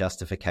other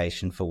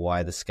justification for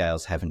why the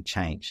scales haven't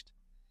changed,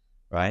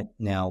 right?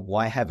 Now,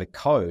 why have a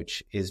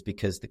coach is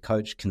because the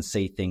coach can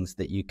see things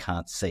that you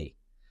can't see.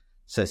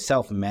 So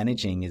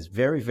self-managing is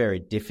very, very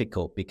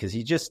difficult because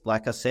you just,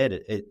 like I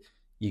said,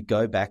 you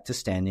go back to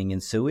standing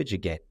in sewage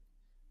again,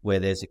 where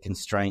there's a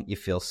constraint, you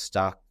feel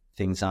stuck,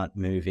 things aren't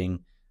moving.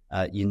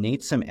 You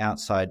need some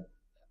outside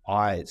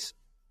eyes,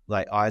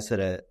 like eyes that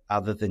are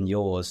other than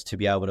yours, to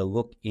be able to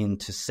look in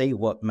to see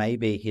what may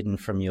be hidden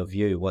from your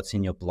view, what's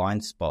in your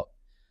blind spot.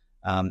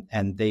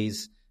 And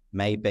these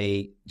may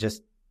be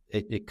just,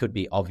 it could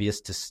be obvious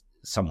to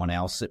someone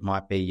else. It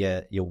might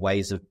be your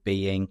ways of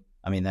being.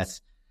 I mean, that's,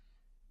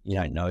 you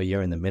don't know,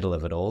 you're in the middle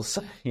of it all.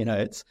 So,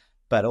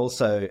 but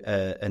also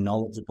a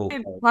knowledgeable.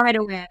 I'm quite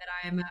aware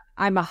that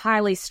I'm a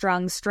highly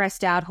strung,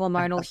 stressed out,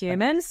 hormonal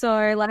human.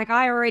 So, like,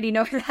 I already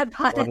know that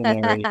part.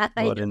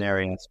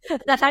 Ordinary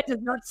that does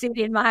not sit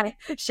in my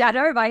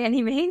shadow by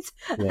any means.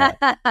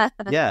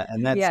 Yeah,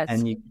 and that's yes.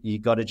 And you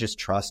got to just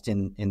trust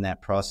in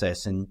that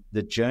process. And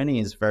the journey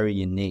is very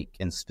unique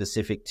and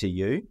specific to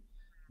you,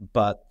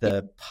 but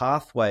the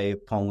pathway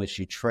upon which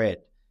you tread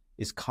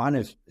is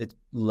it's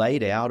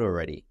laid out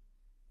already.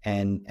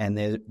 And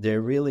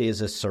there really is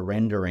a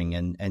surrendering,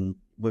 and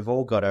we've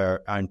all got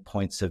our own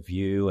points of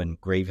view and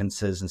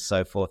grievances and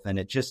so forth. And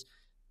it just,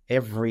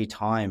 every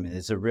time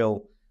there's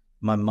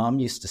my mum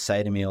used to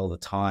say to me all the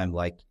time,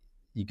 like,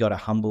 you got to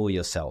humble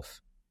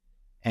yourself.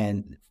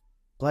 And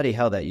bloody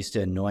hell, that used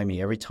to annoy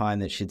me every time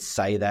that she'd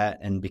say that.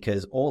 And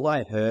because all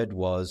I heard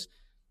was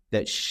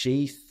that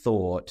she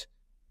thought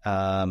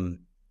what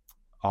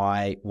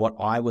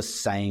I was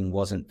saying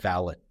wasn't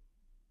valid.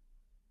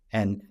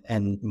 And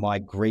my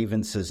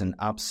grievances and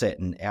upset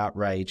and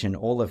outrage and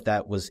all of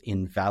that was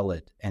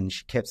invalid. And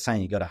she kept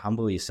saying, you got to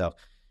humble yourself.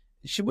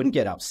 She wouldn't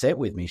get upset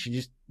with me. She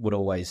just would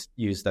always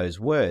use those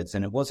words.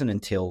 And it wasn't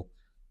until,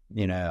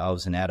 I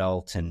was an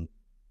adult, and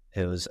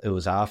it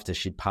was after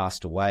she'd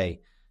passed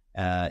away,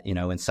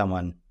 when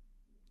someone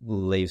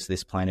leaves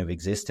this plane of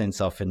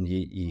existence, often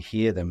you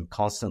hear them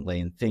constantly,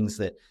 and things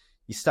that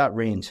you start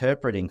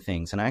reinterpreting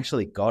things. And I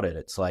actually got it.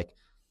 It's like,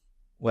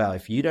 well,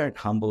 if you don't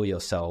humble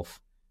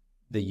yourself,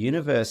 the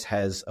universe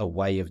has a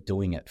way of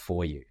doing it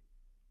for you.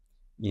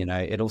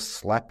 It'll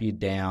slap you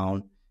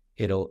down.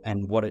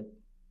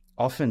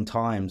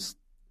 Oftentimes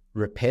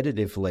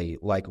repetitively,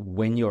 like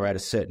when you're at a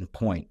certain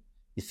point,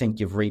 you think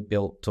you've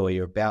rebuilt, or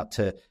you're about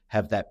to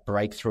have that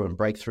breakthrough and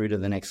break through to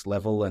the next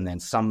level, and then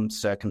some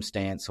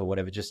circumstance or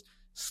whatever just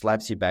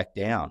slaps you back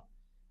down.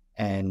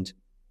 And,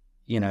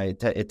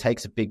 it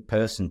takes a big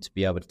person to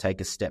be able to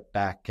take a step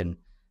back and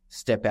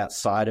step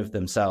outside of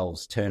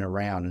themselves, turn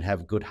around and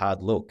have a good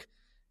hard look.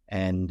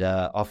 And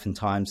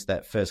oftentimes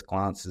that first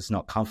glance is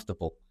not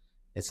comfortable.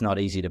 It's not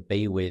easy to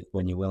be with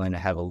when you're willing to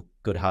have a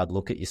good hard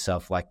look at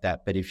yourself like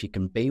that. But if you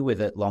can be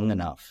with it long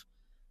enough,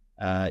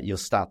 you'll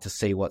start to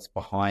see what's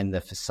behind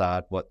the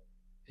facade, what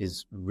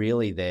is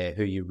really there,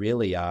 who you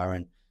really are.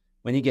 And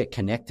when you get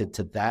connected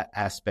to that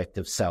aspect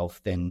of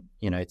self, then,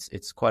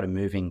 it's quite a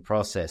moving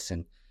process,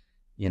 and,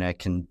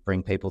 can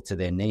bring people to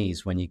their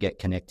knees. When you get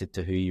connected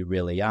to who you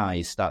really are,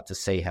 you start to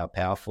see how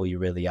powerful you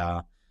really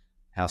are,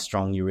 how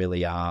strong you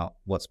really are,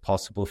 what's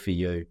possible for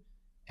you.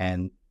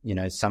 And,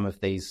 some of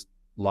these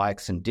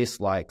likes and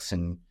dislikes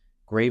and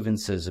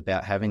grievances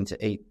about having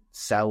to eat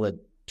salad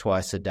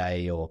twice a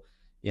day, or,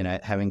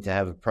 having to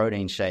have a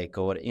protein shake,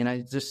 or,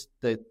 just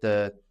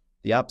the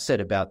upset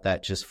about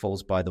that just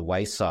falls by the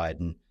wayside,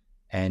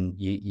 and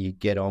you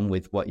get on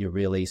with what you're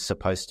really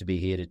supposed to be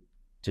here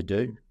to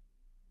do.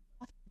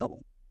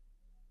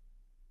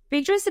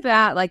 Speak to us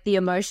about, like, the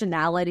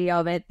emotionality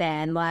of it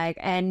then, like,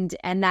 and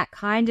that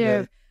kind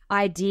of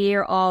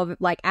idea of,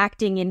 like,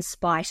 acting in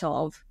spite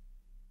of.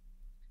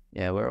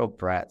 Yeah, we're all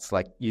brats.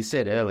 Like you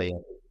said earlier,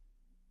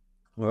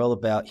 we're all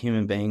about,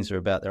 human beings are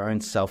about their own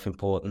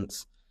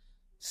self-importance,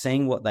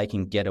 seeing what they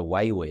can get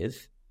away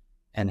with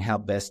and how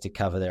best to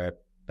cover their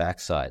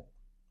backside,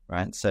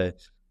 right? So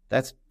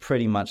that's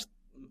pretty much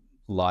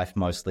life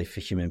mostly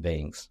for human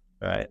beings,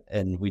 right?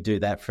 And we do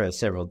that for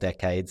several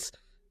decades,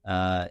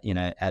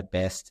 at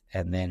best,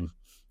 and then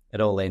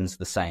it all ends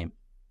the same,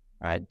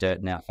 right? Dirt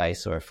in our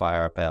face or a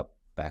fire up our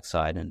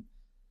backside. And,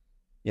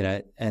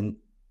 and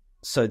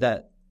so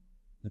that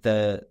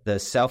the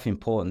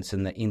self-importance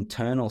and the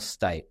internal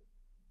state,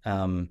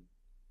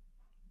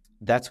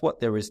 that's what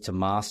there is to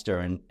master.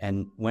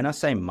 And when I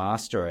say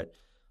master it,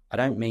 I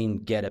don't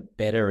mean get a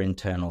better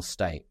internal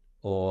state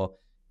or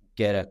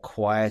get a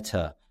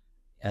quieter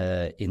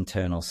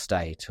internal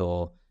state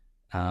or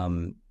a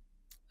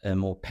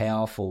more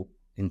powerful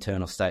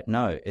internal state.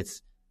 No,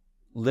 it's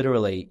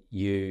literally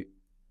you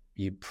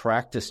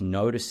practice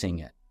noticing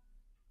it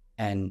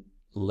and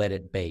let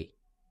it be.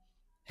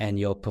 And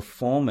your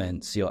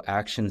performance, your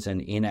actions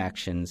and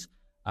inactions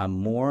are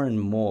more and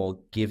more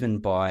given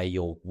by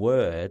your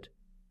word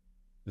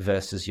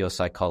versus your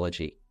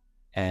psychology.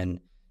 And,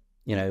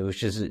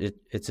 which is,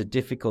 it's a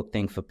difficult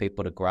thing for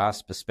people to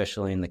grasp,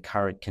 especially in the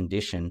current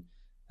condition,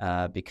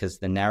 because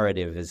the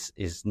narrative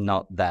is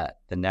not that.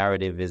 The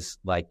narrative is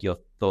like your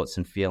thoughts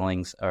and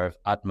feelings are of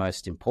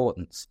utmost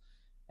importance,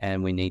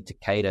 and we need to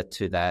cater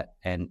to that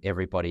and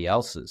everybody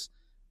else's.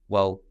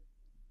 Well,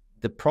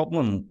 the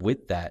problem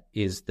with that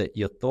is that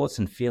your thoughts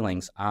and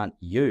feelings aren't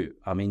you.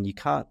 I mean, you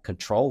can't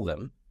control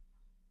them,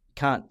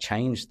 can't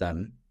change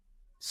them.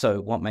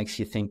 So what makes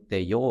you think they're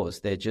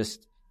yours? They're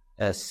just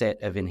a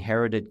set of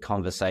inherited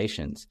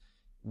conversations.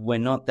 We're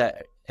not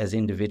that, as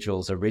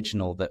individuals,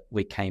 original that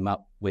we came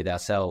up with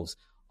ourselves.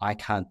 I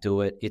can't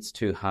do it. It's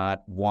too hard.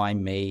 Why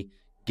me?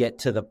 Get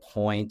to the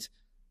point.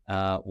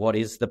 What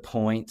is the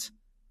point?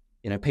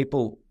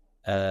 People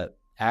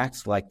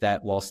act like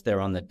that whilst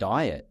they're on the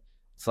diet.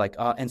 It's like,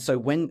 and so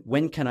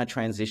when can I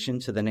transition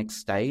to the next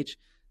stage?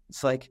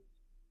 It's like,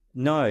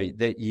 no,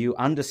 that you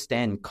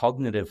understand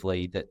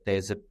cognitively that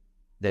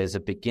there's a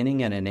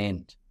beginning and an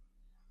end,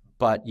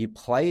 but you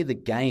play the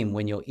game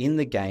when you're in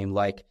the game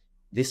like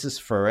this is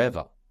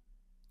forever.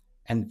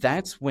 And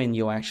that's when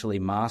you actually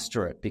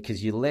master it,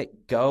 because you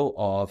let go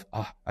of,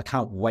 I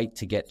can't wait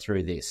to get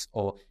through this,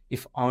 or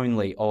if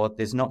only, or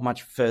there's not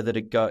much further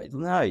to go.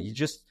 No,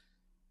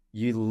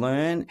 you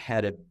learn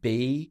how to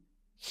be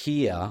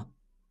here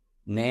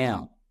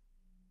now.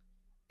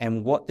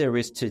 And what there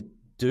is to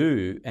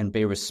do and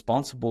be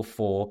responsible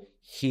for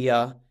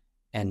here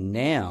and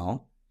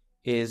now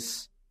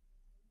is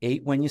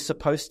eat when you're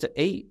supposed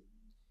to eat.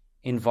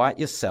 Invite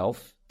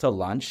yourself to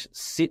lunch,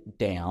 sit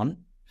down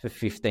for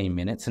 15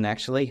 minutes and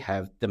actually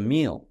have the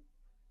meal.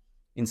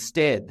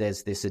 Instead,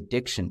 there's this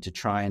addiction to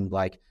try and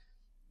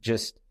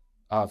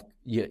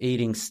you're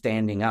eating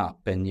standing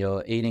up and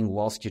you're eating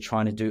whilst you're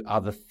trying to do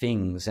other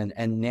things.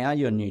 And now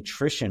your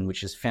nutrition,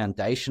 which is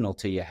foundational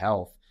to your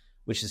health,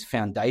 which is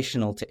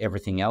foundational to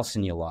everything else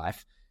in your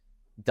life,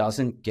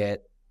 doesn't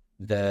get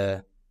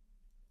the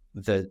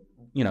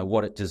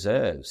what it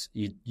deserves.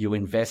 You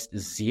invest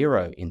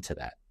zero into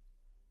that.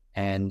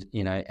 And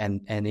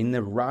in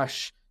the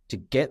rush to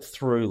get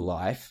through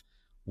life,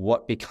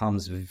 what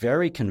becomes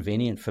very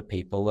convenient for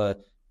people are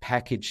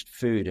packaged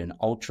food and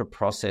ultra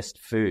processed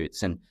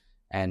foods and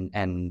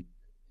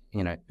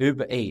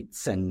Uber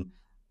Eats and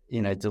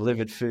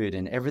delivered food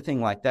and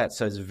everything like that.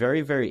 So it's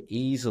very, very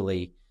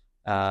easily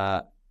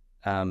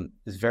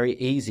it's very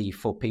easy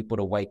for people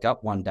to wake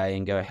up one day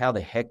and go, how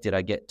the heck did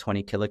I get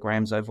 20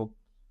 kilograms over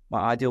my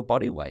ideal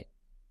body weight?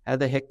 How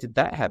the heck did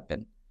that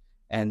happen?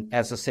 And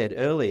as I said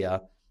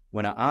earlier,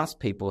 when I ask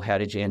people, how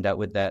did you end up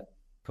with that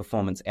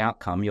performance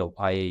outcome,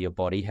 i.e. your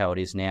body, how it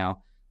is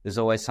now, there's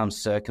always some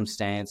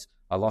circumstance.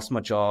 I lost my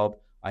job,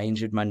 I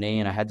injured my knee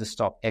and I had to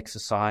stop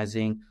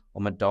exercising,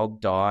 or my dog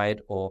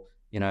died, or,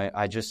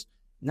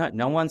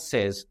 no one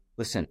says,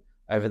 listen,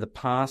 over the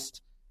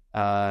past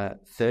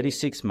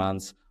 36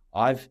 months,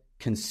 I've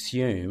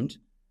consumed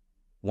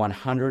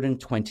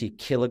 120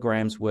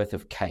 kilograms worth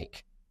of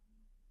cake.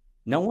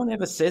 No one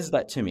ever says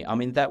that to me. I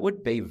mean, that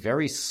would be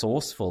very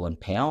sourceful and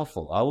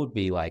powerful. I would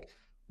be like,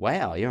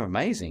 wow, you're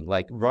amazing,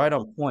 like right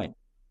on point.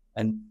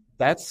 And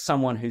that's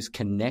someone who's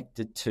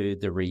connected to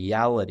the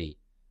reality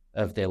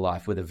of their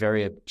life with a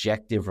very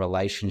objective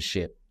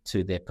relationship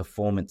to their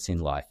performance in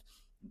life.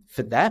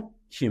 For that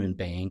human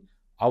being,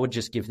 I would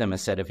just give them a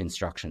set of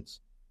instructions.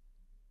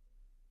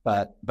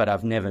 But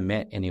I've never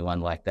met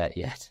anyone like that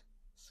yet.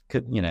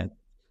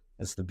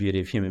 That's the beauty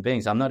of human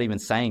beings. I'm not even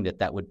saying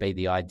that would be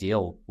the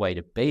ideal way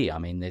to be. I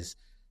mean, there's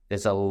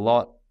a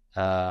lot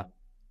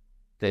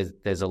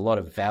there's a lot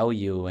of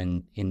value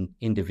in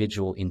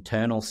individual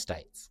internal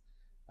states,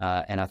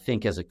 and I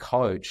think as a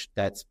coach,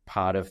 that's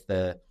part of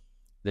the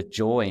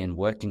joy in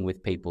working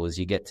with people, is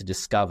you get to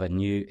discover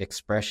new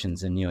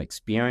expressions and new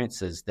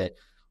experiences that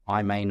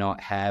I may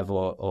not have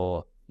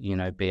or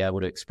be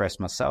able to express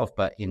myself,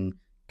 but in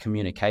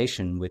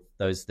communication with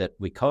those that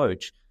we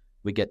coach,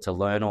 we get to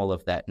learn all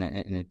of that,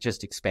 and it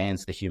just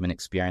expands the human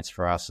experience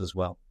for us as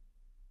well.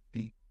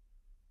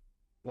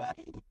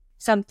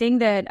 Something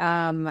that,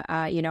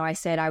 I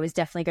said I was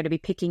definitely going to be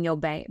picking your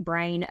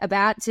brain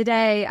about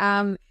today.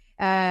 I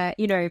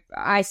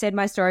said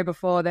my story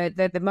before, that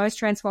the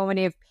most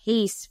transformative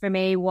piece for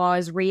me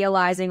was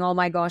realizing, oh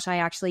my gosh, I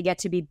actually get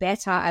to be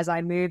better as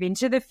I move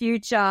into the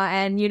future,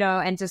 and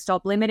to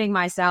stop limiting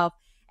myself.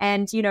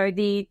 And,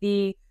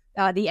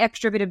 the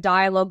extra bit of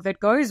dialogue that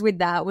goes with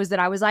that was that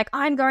I was like,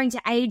 I'm going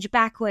to age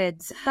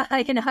backwards.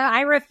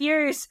 I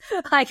refuse.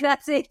 Like,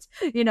 that's it,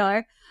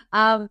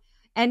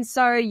 And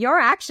so you're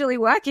actually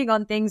working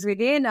on things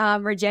within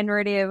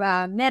regenerative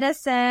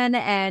medicine,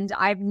 and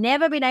I've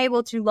never been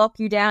able to lock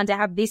you down to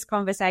have this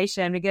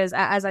conversation because,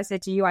 as I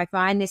said to you, I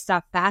find this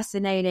stuff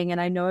fascinating, and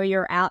I know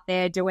you're out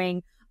there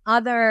doing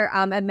other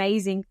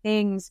amazing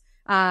things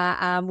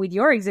with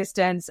your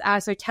existence.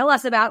 So tell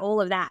us about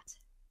all of that.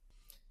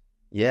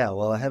 Yeah,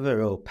 well, I have a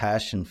real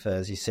passion for,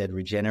 as you said,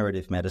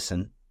 regenerative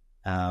medicine,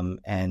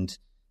 and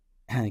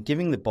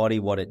giving the body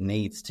what it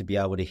needs to be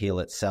able to heal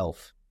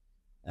itself.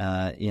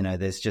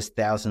 There's just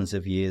thousands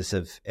of years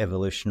of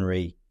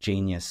evolutionary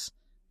genius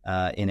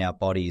in our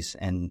bodies,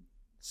 and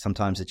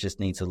sometimes it just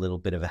needs a little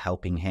bit of a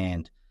helping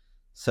hand.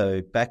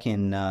 So back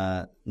in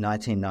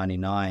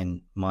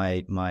 1999,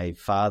 my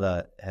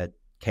father had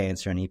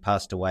cancer and he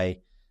passed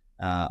away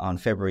on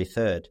February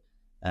 3rd,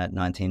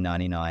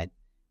 1999.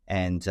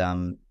 And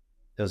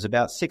it was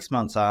about 6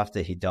 months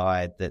after he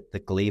died that the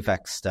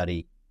Gleevec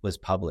study was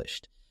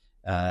published.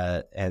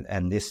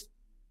 And this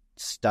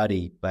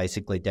study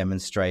basically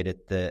demonstrated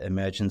the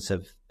emergence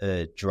of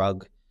a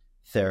drug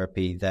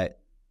therapy that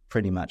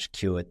pretty much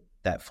cured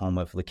that form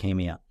of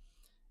leukemia.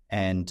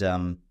 And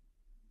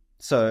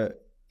so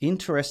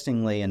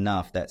interestingly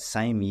enough, that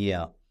same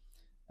year,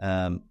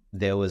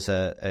 there was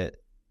the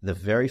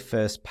very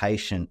first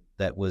patient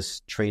that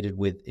was treated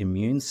with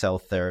immune cell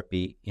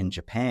therapy in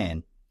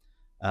Japan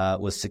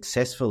was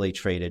successfully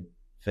treated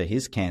for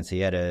his cancer.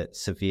 He had a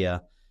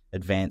severe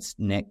advanced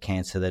neck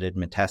cancer that had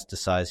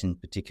metastasized, in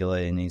particular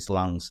in his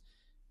lungs.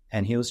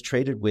 And he was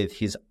treated with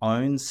his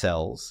own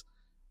cells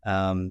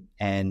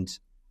and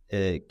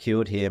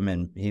cured him,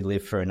 and he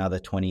lived for another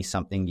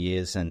 20-something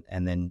years and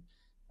then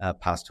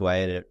passed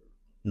away at a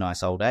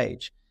nice old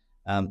age.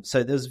 So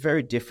it was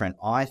very different.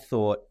 I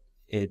thought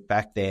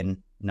back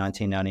then,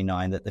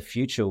 1999, that the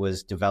future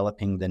was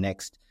developing the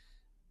next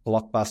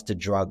blockbuster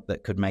drug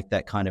that could make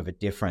that kind of a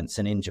difference.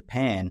 And in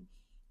Japan,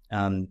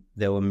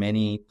 there were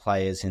many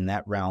players in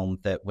that realm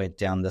that went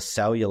down the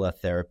cellular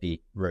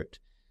therapy route.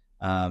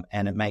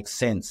 And it makes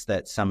sense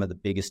that some of the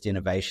biggest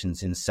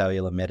innovations in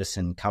cellular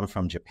medicine come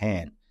from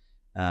Japan,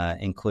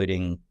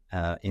 including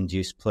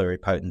induced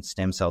pluripotent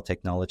stem cell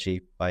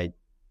technology by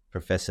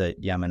Professor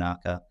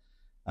Yamanaka.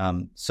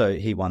 So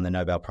he won the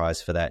Nobel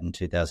Prize for that in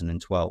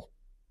 2012.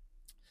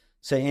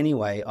 So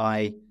anyway,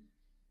 I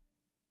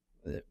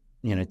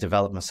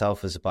developed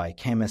myself as a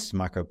biochemist,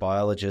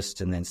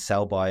 microbiologist, and then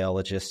cell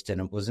biologist.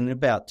 And it was in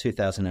about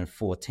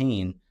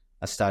 2014,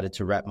 I started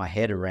to wrap my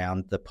head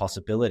around the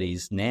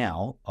possibilities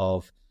now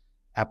of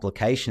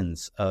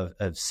applications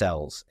of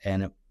cells.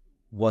 And it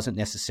wasn't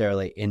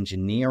necessarily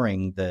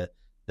engineering the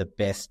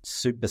best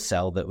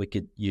supercell that we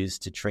could use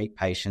to treat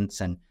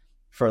patients. And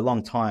for a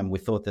long time, we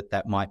thought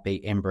that might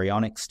be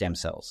embryonic stem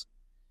cells.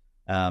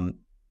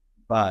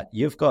 But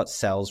you've got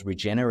cells,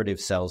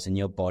 regenerative cells in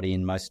your body,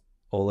 in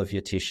all of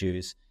your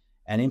tissues,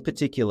 and in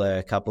particular,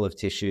 a couple of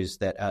tissues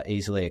that are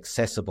easily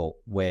accessible,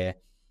 where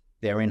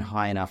they're in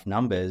high enough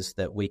numbers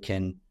that we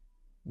can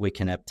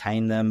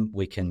obtain them,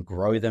 we can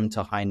grow them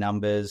to high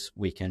numbers,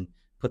 we can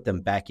put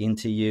them back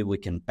into you, we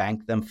can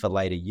bank them for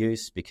later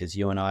use, because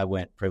you and I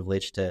weren't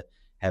privileged to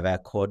have our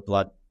cord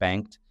blood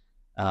banked.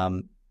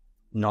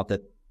 Not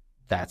that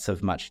that's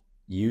of much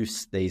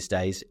use these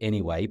days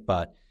anyway,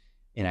 but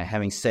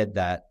having said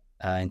that,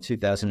 in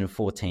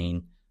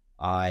 2014,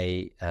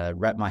 I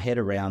wrapped my head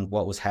around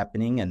what was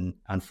happening, and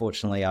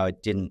unfortunately, I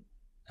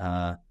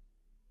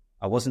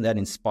wasn't that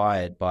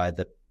inspired by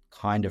the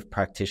kind of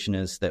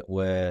practitioners that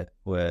were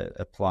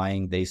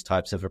applying these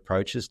types of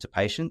approaches to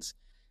patients.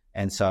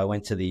 And so I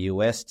went to the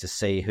US to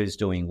see who's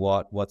doing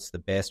what's the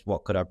best,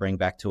 what could I bring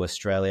back to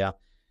Australia.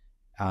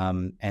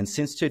 And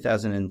since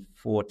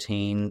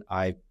 2014,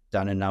 I've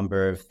done a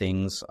number of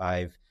things.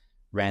 I've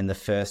ran the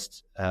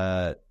first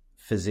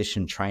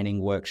physician training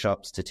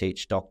workshops to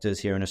teach doctors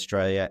here in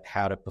Australia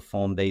how to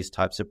perform these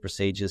types of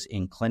procedures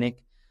in clinic.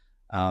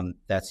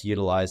 That's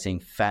utilizing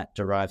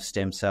fat-derived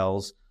stem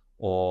cells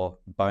or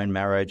bone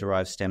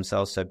marrow-derived stem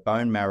cells. So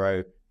bone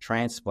marrow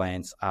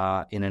transplants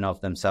are in and of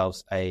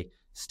themselves a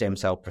stem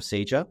cell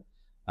procedure.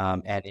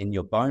 And in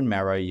your bone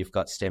marrow, you've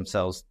got stem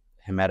cells,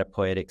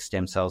 hematopoietic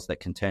stem cells that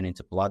can turn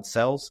into blood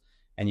cells.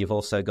 And you've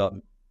also got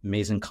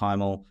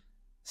mesenchymal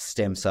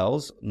stem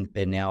cells.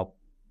 They're now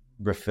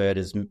referred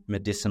as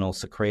medicinal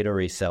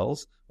secretory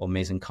cells or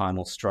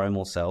mesenchymal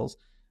stromal cells.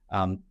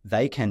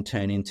 They can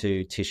turn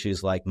into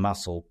tissues like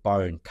muscle,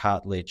 bone,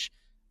 cartilage,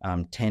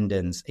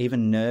 tendons,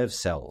 even nerve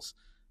cells.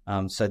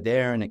 So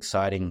they're an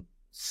exciting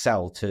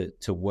cell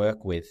to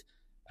work with.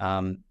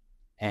 So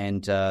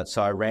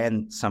I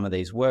ran some of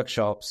these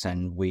workshops,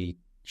 and we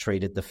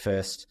treated the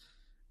first,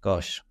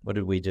 what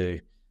did we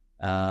do?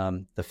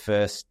 The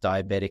first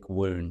diabetic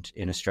wound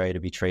in Australia to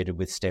be treated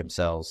with stem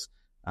cells.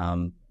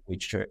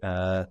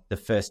 The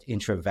first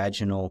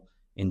intravaginal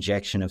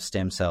injection of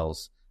stem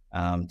cells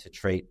to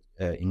treat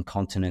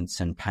incontinence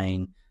and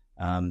pain.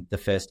 The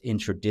first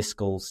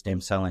intradiscal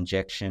stem cell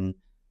injection.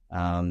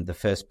 The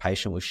first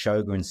patient with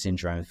Sjogren's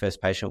syndrome. The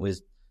first patient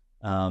with,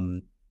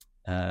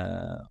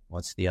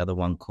 what's the other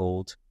one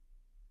called?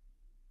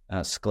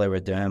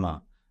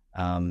 Scleroderma.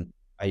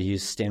 I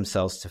used stem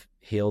cells to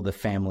heal the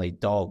family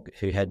dog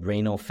who had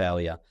renal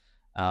failure.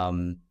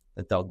 The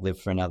dog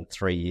lived for another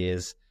 3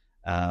 years.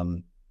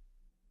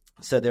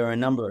 So there are a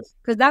number of...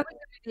 Because that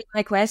was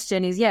my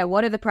question is,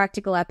 what are the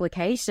practical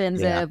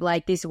applications of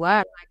this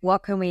work?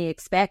 What can we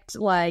expect,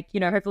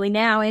 hopefully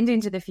now and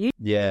into the future?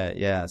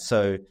 Yeah.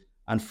 So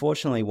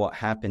unfortunately, what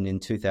happened in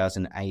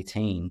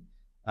 2018,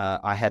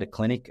 I had a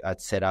clinic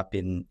I'd set up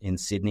in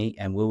Sydney,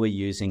 and we were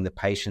using the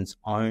patient's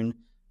own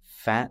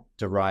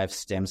fat-derived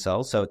stem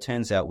cells. So it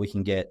turns out we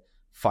can get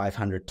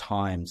 500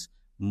 times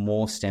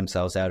more stem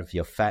cells out of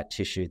your fat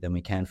tissue than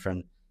we can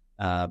from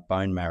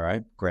bone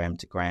marrow, gram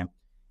to gram.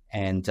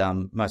 And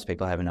most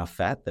people have enough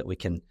fat that we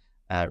can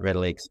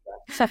readily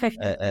extract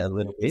a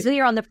little bit. So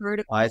you're on the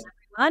protocol,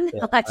 everyone.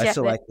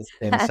 Isolate the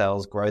stem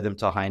cells, grow them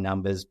to high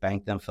numbers,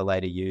 bank them for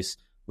later use,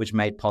 which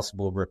made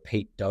possible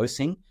repeat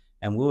dosing.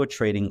 And we were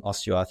treating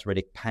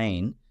osteoarthritic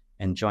pain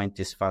and joint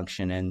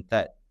dysfunction, and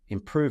that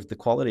improved the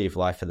quality of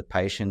life for the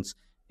patients.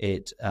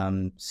 It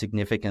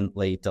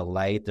significantly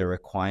delayed the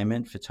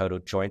requirement for total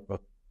joint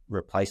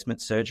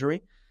replacement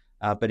surgery.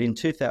 But in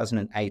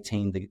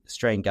 2018, the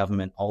Australian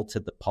government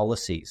altered the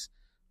policies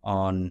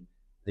on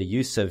the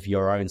use of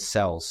your own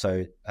cells.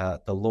 So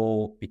the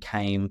law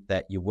became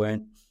that you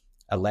weren't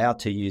allowed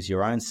to use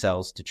your own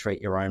cells to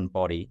treat your own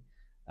body,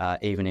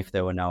 even if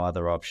there were no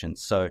other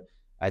options. So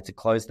I had to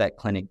close that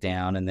clinic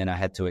down, and then I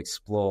had to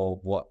explore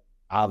what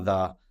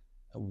other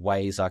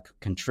ways I could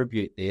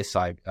contribute this.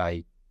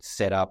 I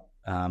set up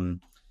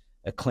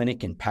a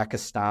clinic in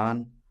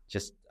Pakistan.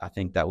 I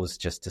think that was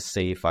just to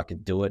see if I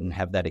could do it and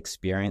have that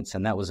experience.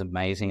 And that was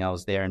amazing. I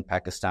was there in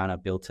Pakistan. I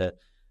built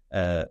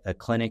a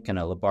clinic and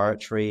a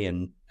laboratory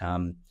and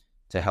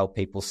to help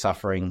people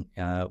suffering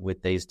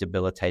with these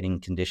debilitating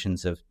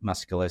conditions of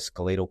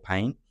musculoskeletal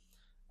pain.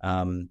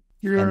 And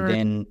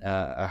then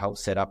I helped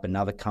set up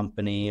another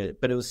company,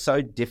 but it was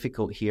so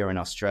difficult here in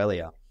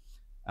Australia.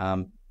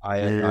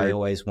 I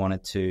always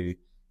wanted to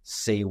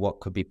see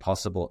what could be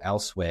possible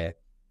elsewhere.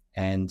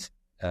 And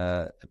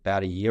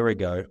about a year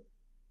ago,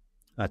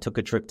 I took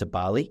a trip to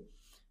Bali,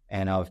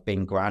 and I've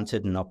been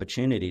granted an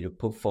opportunity to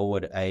put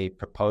forward a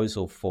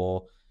proposal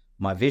for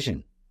my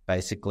vision,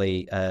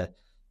 basically the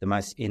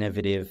most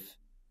innovative,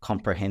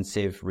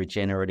 comprehensive,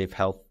 regenerative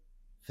health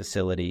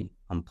facility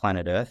on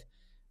planet Earth.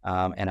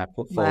 And I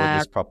put forward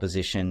this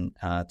proposition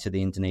to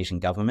the Indonesian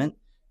government,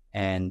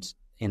 and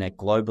in a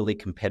globally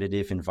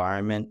competitive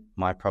environment,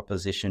 my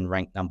proposition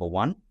ranked number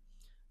one.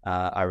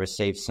 I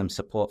received some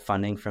support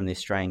funding from the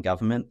Australian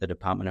government, the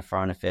Department of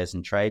Foreign Affairs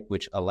and Trade,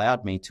 which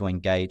allowed me to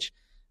engage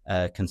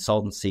a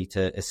consultancy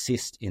to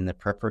assist in the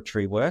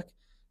preparatory work.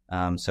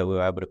 So we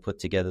were able to put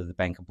together the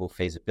bankable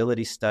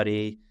feasibility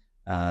study,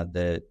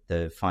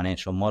 the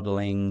financial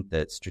modelling,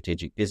 the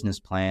strategic business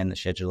plan, the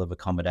schedule of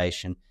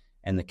accommodation,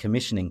 and the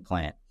commissioning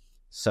plan.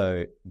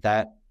 So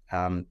that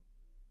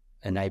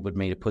enabled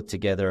me to put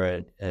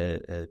together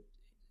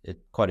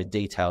quite a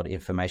detailed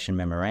information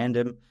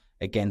memorandum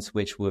against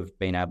which we've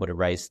been able to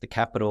raise the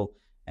capital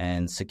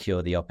and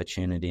secure the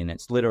opportunity. And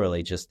it's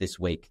literally just this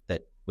week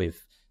that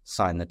we've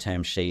signed the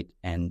term sheet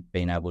and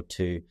been able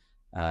to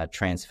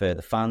transfer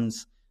the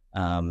funds.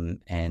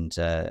 And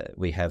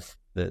we have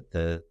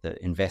the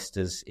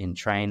investors in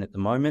train at the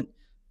moment,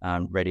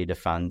 ready to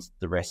fund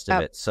the rest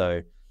of it.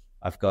 So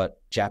I've got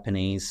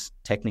Japanese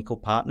technical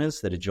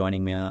partners that are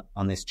joining me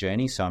on this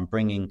journey. So I'm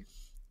bringing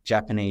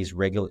Japanese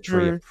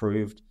regulatory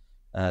approved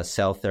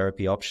cell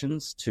therapy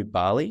options to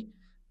Bali.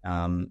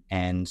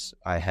 And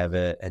I have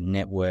a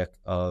network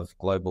of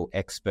global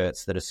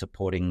experts that are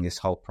supporting this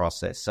whole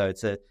process. So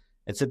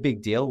it's a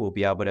big deal. We'll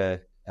be able to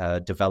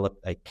develop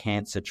a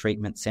cancer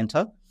treatment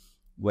center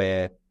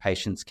where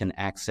patients can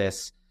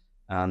access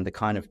the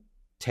kind of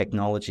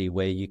technology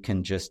where you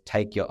can just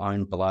take your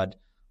own blood,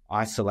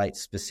 isolate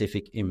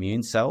specific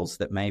immune cells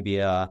that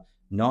maybe are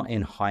not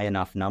in high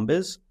enough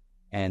numbers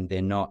and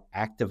they're not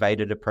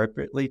activated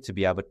appropriately to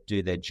be able to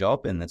do their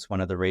job. And that's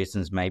one of the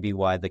reasons maybe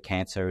why the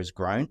cancer has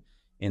grown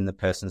in the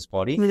person's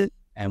body.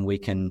 And we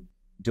can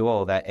do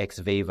all that ex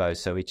vivo.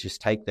 So we just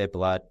take their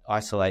blood,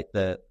 isolate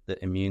the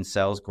immune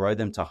cells, grow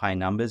them to high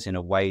numbers in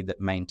a way that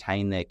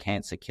maintain their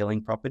cancer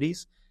killing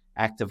properties,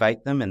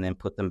 activate them, and then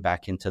put them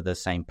back into the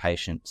same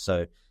patient.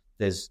 So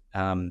there's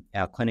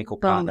our clinical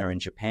partner in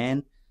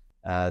Japan.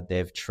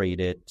 They've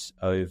treated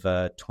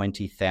over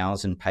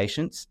 20,000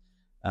 patients.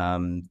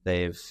 My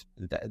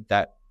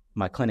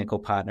clinical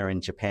partner in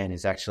Japan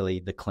is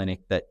actually the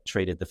clinic that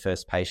treated the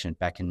first patient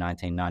back in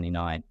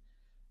 1999.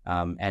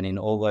 And in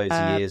all those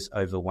years,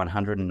 over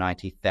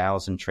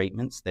 190,000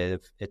 treatments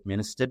they've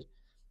administered,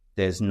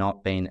 there's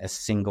not been a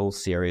single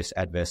serious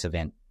adverse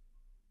event.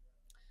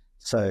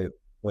 So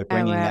we're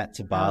bringing that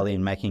to Bali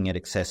and making it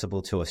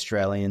accessible to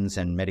Australians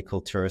and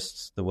medical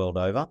tourists the world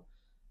over.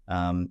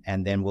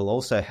 And then we'll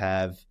also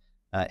have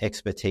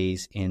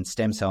expertise in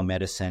stem cell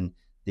medicine,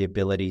 the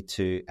ability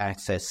to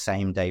access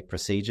same-day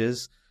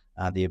procedures,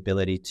 the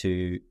ability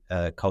to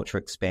culture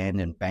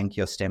expand and bank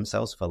your stem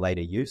cells for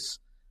later use.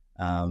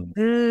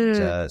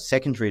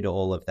 Secondary to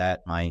all of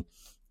that, my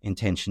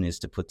intention is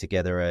to put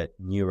together a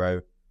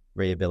neuro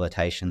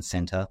rehabilitation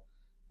center.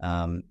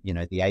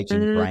 The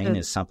aging brain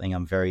is something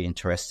I'm very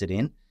interested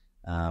in.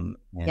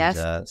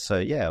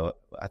 So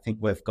I think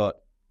we've got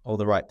all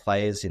the right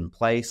players in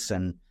place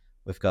and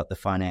we've got the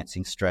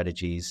financing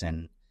strategies.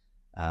 And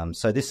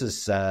so this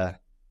is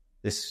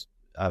this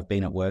I've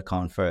been at work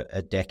on for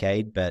a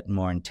decade, but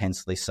more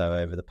intensely so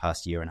over the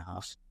past year and a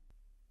half.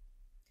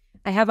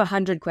 I have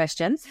 100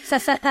 questions.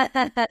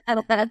 And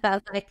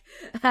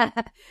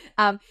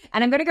I'm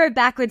going to go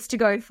backwards to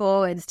go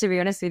forwards, to be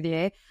honest with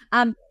you.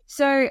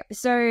 So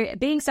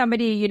being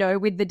somebody,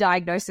 with the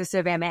diagnosis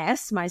of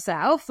MS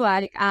myself,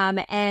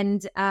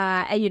 and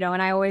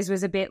I always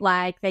was a bit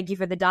like, thank you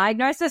for the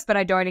diagnosis, but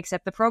I don't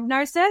accept the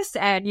prognosis,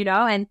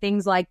 and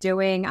things like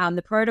doing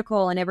the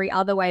protocol and every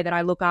other way that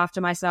I look after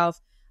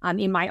myself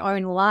in my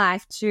own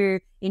life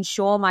to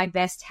ensure my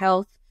best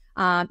health,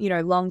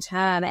 long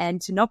term, and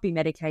to not be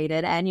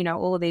medicated, and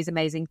all of these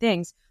amazing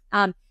things.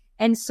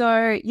 And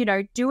so,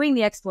 doing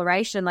the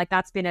exploration, like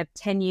that's been a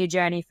 10-year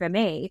journey for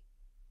me.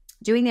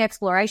 Doing the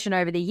exploration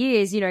over the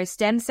years,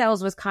 stem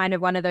cells was kind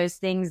of one of those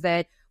things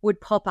that would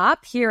pop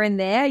up here and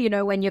there,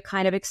 when you're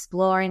kind of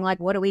exploring,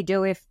 like, what do we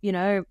do if,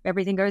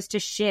 everything goes to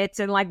shit,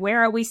 and like,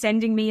 where are we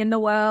sending me in the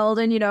world,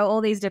 and, all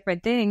these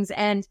different things.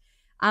 And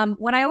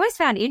what I always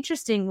found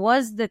interesting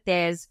was that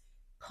there's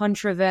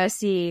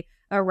controversy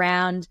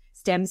around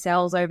stem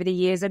cells over the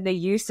years and the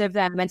use of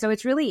them. And so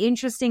it's really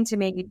interesting to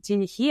me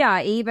to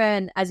hear,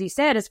 even, as you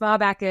said, as far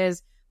back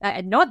as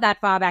not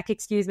that far back,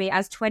 as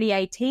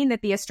 2018,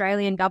 that the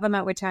Australian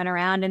government would turn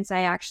around and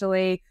say,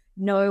 actually,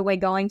 no, we're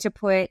going to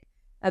put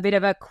a bit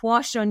of a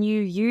quash on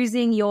you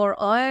using your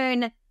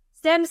own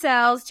stem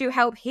cells to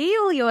help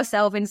heal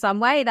yourself in some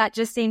way. That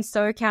just seems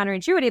so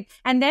counterintuitive.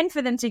 And then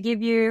for them to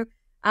give you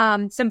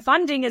some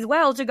funding as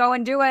well to go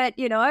and do it,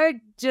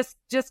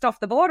 just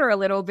off the border a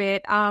little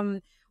bit.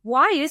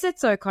 Why is it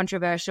so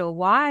controversial?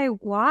 Why?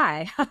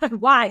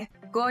 Why?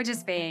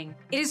 Gorgeous being.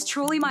 It is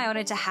truly my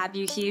honor to have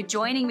you here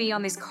joining me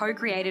on this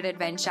co-created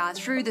adventure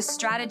through the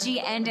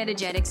strategy and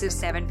energetics of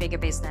seven-figure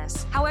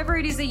business. However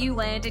it is that you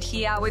landed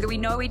here, whether we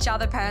know each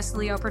other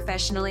personally or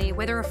professionally,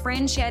 whether a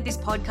friend shared this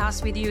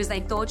podcast with you as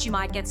they thought you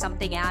might get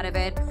something out of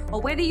it,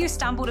 or whether you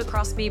stumbled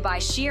across me by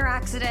sheer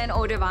accident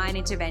or divine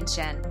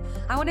intervention,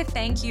 I want to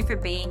thank you for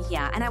being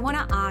here, and I want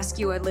to ask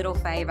you a little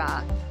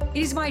favor.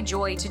 It is my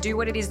joy to do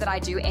what it is that I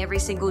do every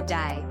single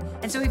day.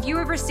 And so if you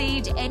have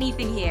received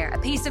anything here, a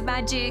piece of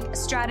magic, a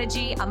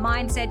strategy, a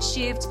mindset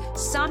shift,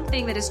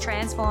 something that has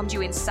transformed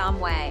you in some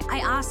way, I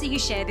ask that you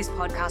share this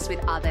podcast with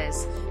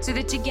others so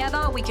that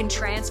together we can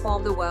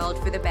transform the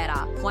world for the better.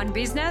 One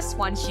business,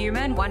 one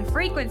human, one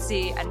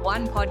frequency, and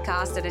one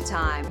podcast at a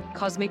time.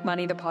 Cosmic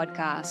Money, the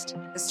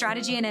podcast. The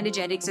strategy and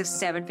energetics of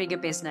seven-figure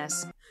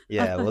business.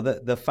 Yeah, well,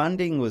 the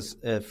funding was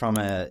from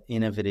an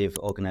innovative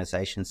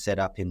organization set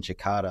up in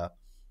Jakarta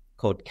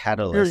called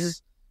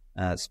Catalyst,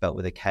 spelt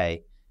with a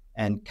K.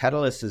 And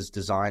Catalyst is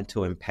designed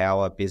to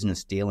empower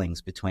business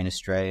dealings between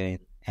Australian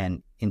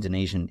and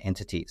Indonesian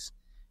entities.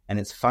 And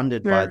it's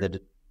funded by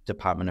the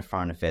Department of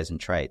Foreign Affairs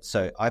and Trade.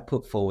 So I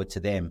put forward to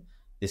them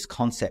this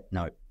concept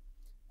note.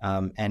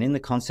 And in the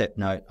concept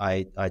note,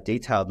 I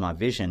detailed my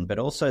vision, but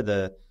also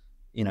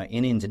in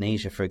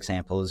Indonesia, for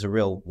example, there's a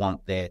real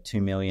want there. 2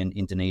 million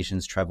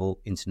Indonesians travel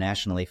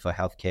internationally for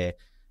healthcare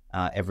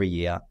every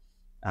year.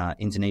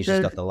 Indonesia's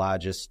got the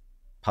largest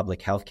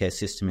public healthcare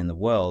system in the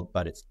world,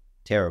 but it's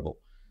terrible.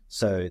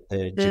 So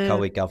the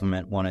Jokowi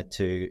government wanted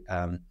to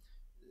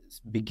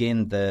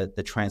begin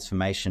the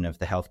transformation of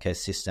the healthcare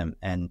system,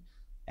 and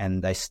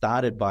they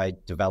started by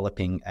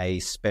developing a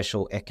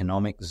special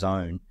economic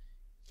zone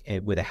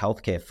with a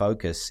healthcare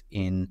focus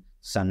in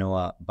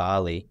Sanur,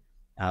 Bali.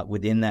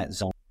 Within that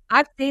zone,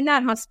 I've seen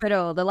that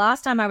hospital. The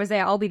last time I was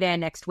there, I'll be there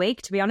next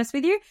week, to be honest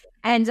with you.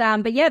 And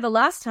but yeah, the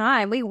last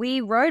time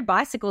we rode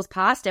bicycles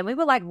past it, and we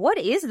were like, "What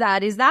is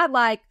that? Is that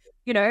like,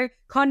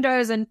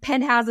 condos and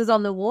penthouses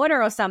on the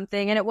water or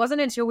something?" And it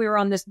wasn't until we were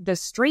on the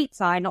street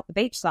side, not the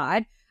beach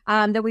side,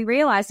 that we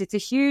realized it's a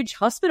huge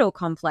hospital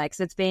complex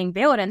that's being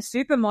built and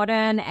super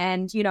modern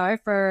and,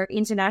 for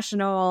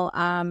international,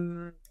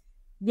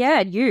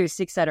 use,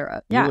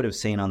 etc. You would have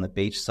seen on the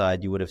beach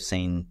side, you would have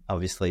seen,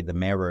 obviously, the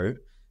Meru,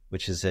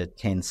 which is a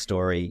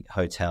 10-story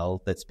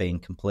hotel that's been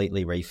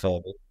completely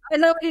refurbished. I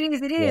know what it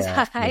is. It is.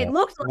 Yeah, It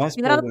looks like most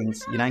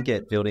buildings, you don't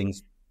get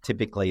buildings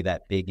typically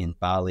that big in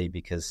Bali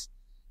because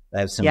they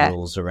have some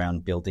rules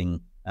around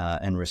building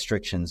and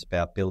restrictions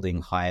about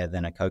building higher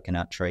than a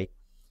coconut tree.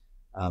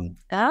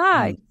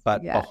 But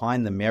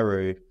behind the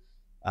Meru,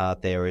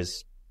 there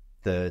is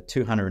the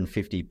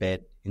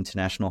 250-bed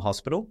international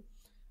hospital,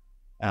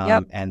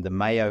 and the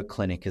Mayo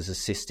Clinic is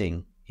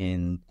assisting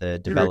in the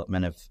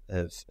development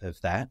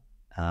of that.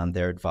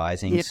 They're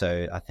advising.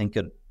 So I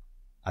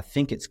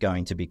think it's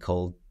going to be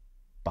called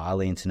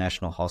Bali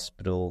International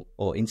Hospital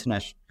or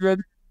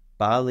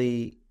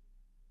Bali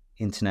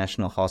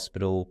International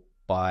Hospital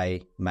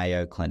by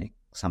Mayo Clinic,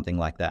 something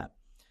like that.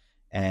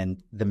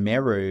 And the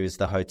Meru is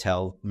the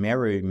hotel.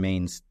 Meru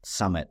means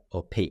summit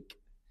or peak.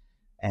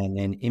 And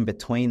then in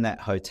between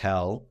that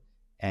hotel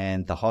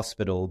and the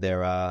hospital,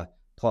 there are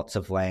plots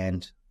of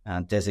land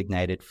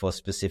designated for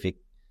specific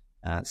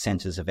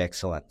centers of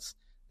excellence.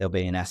 There'll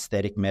be an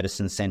aesthetic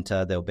medicine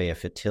center. There'll be a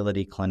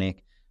fertility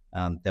clinic.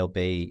 There'll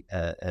be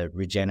a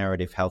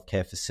regenerative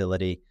healthcare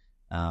facility.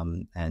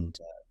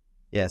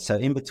 So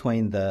in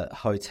between the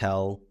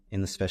hotel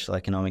in the special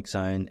economic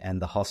zone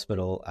and the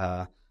hospital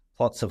are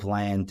plots of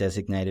land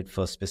designated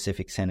for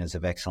specific centers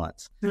of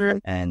excellence.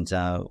 And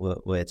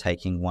we're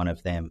taking one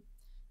of them.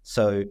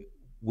 So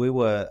we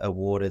were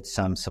awarded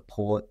some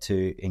support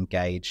to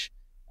engage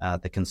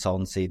the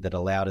consultancy that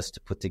allowed us to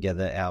put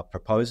together our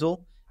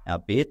proposal, our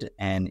bid,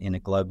 and in a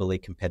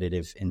globally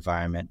competitive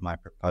environment, my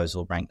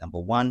proposal ranked number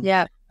one.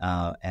 Yeah.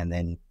 And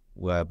then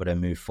we're able to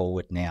move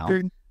forward now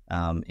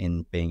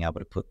in being able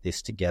to put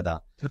this together.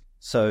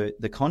 So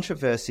the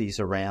controversies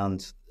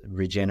around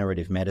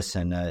regenerative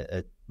medicine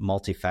are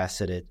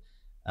multifaceted.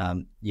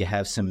 You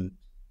have some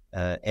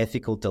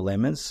ethical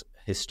dilemmas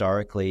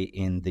historically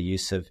in the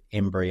use of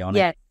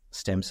embryonic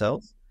stem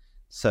cells.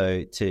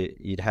 So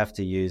you'd have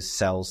to use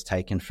cells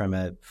taken from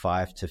a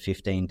 5 to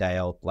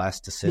 15-day-old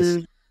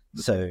blastocyst.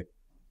 So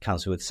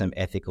comes with some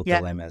ethical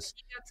dilemmas.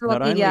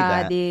 Not only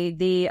that,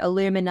 the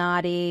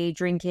Illuminati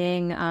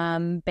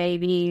drinking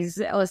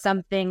babies or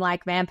something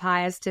like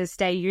vampires to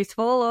stay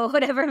youthful or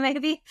whatever it may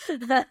be.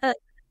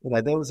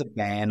 There was a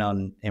ban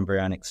on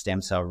embryonic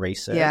stem cell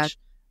research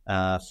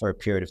for a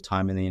period of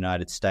time in the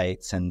United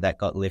States, and that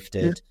got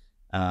lifted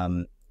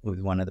with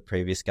one of the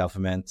previous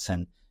governments.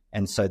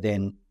 And so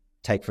then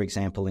take, for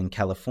example, in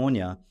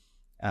California,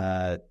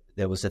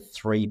 there was a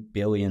 $3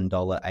 billion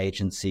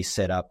agency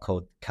set up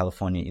called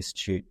California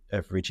Institute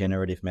of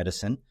Regenerative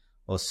Medicine,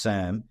 or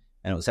CIRM,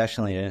 and it was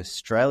actually an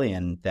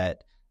Australian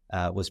that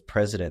was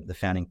president, the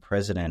founding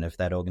president of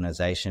that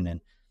organization,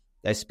 and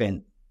they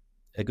spent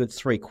a good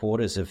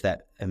 3/4 of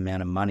that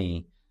amount of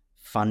money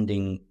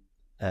funding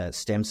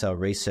stem cell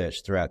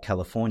research throughout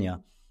California.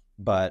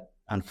 But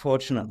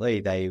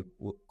unfortunately, they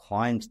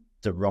climbed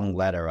the wrong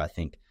ladder, I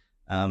think,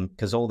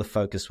 because all the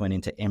focus went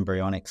into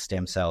embryonic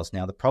stem cells.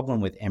 Now, the problem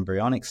with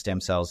embryonic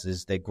stem cells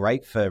is they're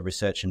great for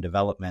research and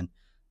development,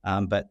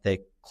 but their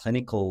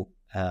clinical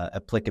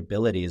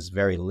applicability is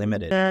very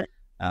limited.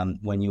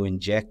 When you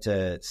inject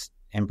an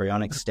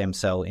embryonic stem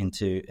cell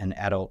into an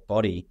adult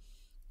body,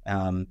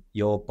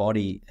 your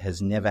body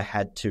has never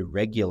had to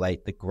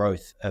regulate the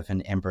growth of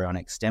an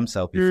embryonic stem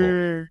cell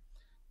before.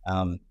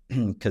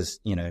 Because,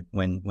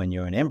 when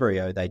you're an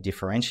embryo, they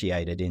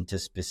differentiate it into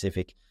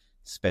specific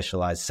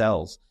specialized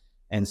cells.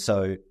 And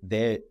so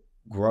their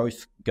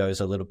growth goes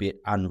a little bit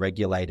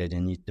unregulated,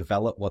 and you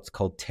develop what's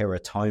called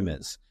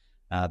teratomas.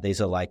 These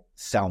are like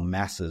cell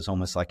masses,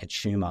 almost like a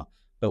tumor.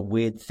 But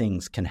weird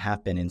things can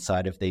happen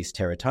inside of these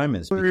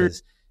teratomas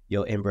because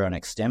your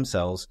embryonic stem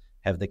cells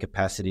have the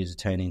capacity to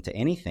turn into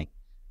anything.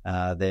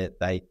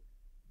 They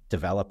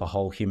develop a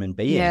whole human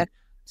being. Yeah.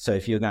 So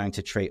if you're going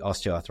to treat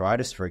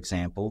osteoarthritis, for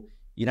example,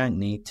 you don't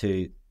need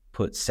to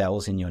put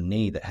cells in your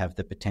knee that have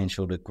the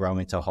potential to grow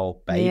into a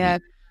whole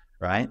baby,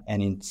 right?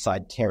 And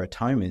inside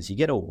teratomas, you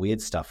get all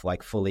weird stuff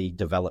like fully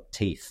developed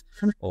teeth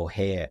or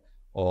hair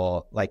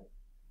or like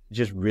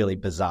just really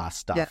bizarre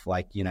stuff. Yeah.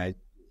 Like,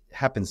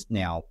 happens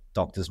now,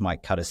 doctors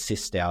might cut a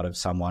cyst out of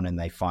someone and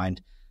they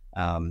find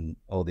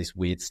all this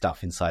weird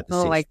stuff inside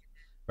the cyst,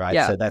 right?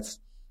 Yeah. So that's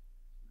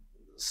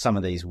some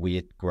of these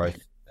weird growth,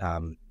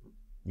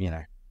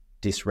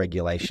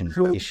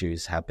 dysregulation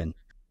issues happen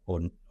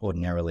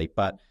ordinarily.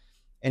 But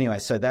anyway,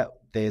 so that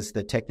there's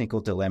the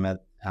technical dilemma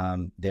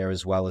there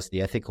as well as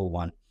the ethical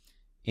one.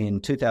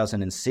 In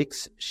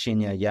 2006,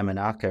 Shinya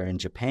Yamanaka in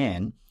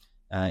Japan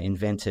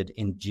invented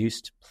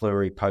induced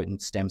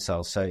pluripotent stem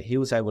cells. So he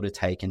was able to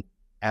take an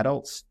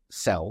adult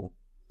cell,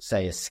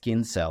 say a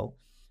skin cell,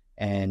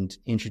 and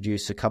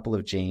introduce a couple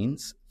of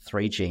genes,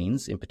 3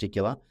 genes in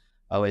particular,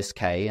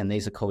 OSK, and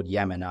these are called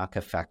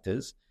Yamanaka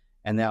factors,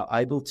 and they're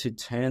able to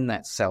turn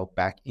that cell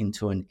back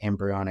into an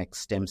embryonic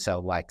stem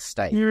cell-like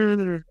state.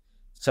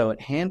 So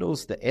it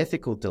handles the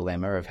ethical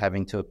dilemma of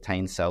having to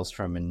obtain cells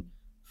from a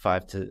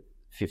 5 to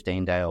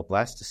 15-day-old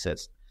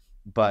blastocyst,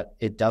 but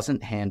it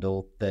doesn't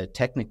handle the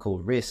technical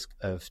risk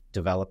of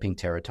developing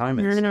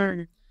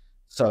teratomas.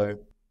 So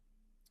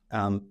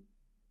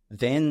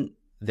then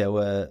there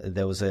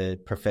was a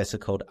professor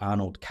called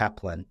Arnold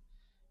Kaplan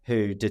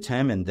who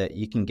determined that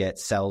you can get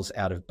cells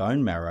out of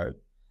bone marrow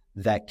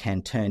that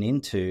can turn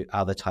into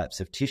other types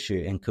of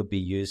tissue and could be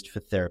used for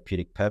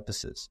therapeutic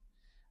purposes.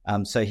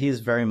 So he is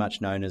very much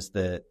known as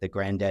the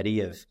granddaddy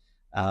of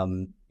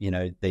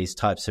these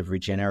types of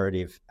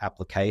regenerative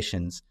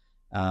applications.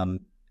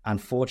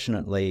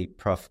 Unfortunately,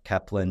 Prof.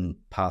 Kaplan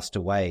passed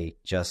away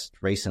just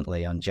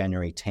recently on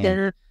January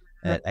 10th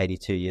at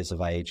 82 years of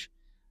age.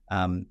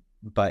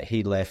 But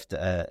he left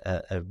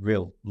a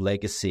real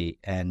legacy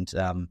and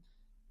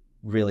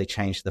really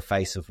changed the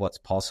face of what's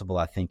possible,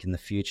 I think, in the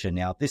future.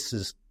 Now,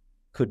 this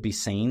could be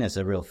seen as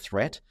a real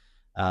threat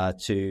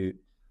to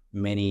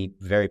many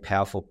very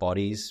powerful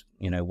bodies,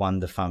 one,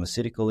 the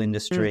pharmaceutical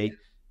industry,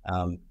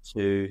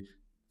 to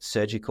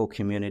surgical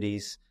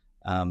communities.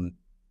 They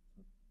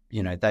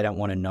don't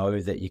want to know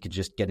that you could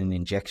just get an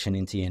injection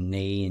into your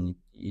knee and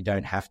you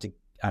don't have to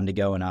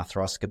undergo an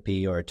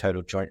arthroscopy or a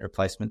total joint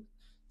replacement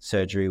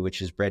surgery,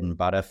 which is bread and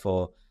butter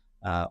for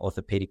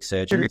orthopedic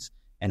surgeons.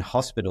 And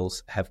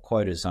hospitals have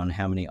quotas on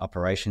how many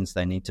operations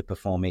they need to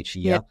perform each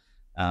year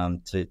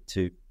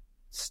to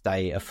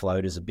stay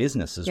afloat as a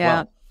business as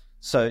well.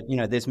 So,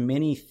 there's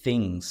many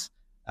things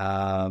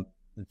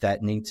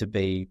that need to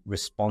be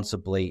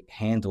responsibly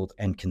handled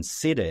and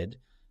considered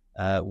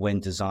when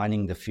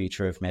designing the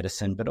future of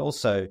medicine, but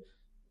also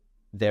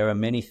there are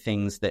many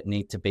things that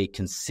need to be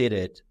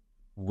considered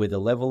with a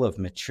level of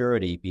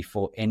maturity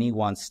before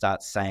anyone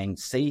starts saying,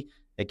 see,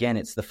 again,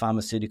 it's the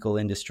pharmaceutical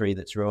industry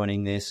that's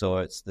ruining this,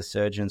 or it's the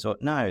surgeons, or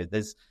no,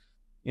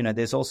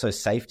 there's also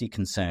safety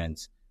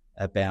concerns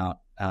about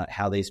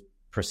how these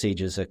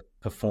procedures are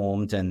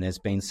performed, and there's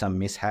been some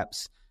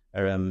mishaps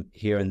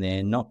here and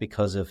there, not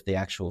because of the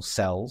actual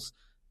cells.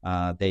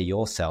 They're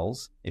your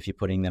cells. If you're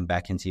putting them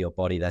back into your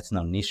body, that's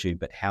not an issue,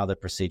 but how the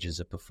procedures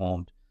are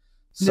performed.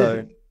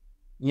 So,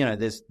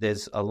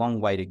 there's a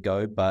long way to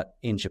go, but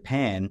in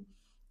Japan,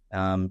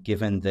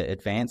 given the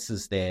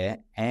advances there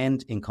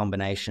and in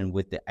combination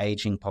with the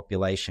aging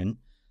population,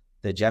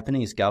 the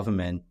Japanese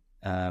government,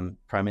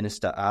 Prime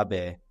Minister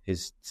Abe,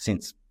 who's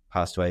since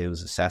passed away, he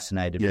was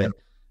assassinated, but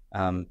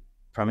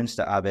Prime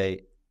Minister Abe,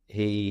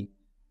 he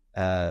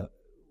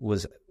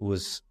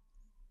was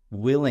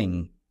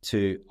willing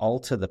to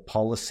alter the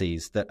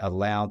policies that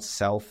allowed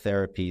cell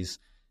therapies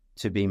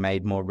to be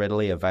made more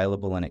readily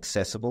available and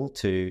accessible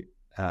to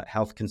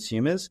health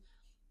consumers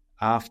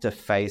after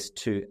phase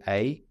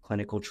 2A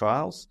clinical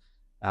trials,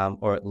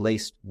 or at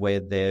least where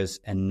there's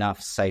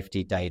enough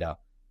safety data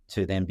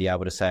to then be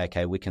able to say,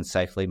 okay, we can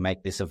safely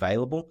make this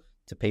available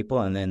to people,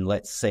 and then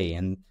let's see.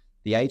 And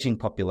the aging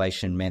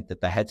population meant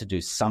that they had to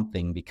do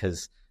something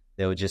because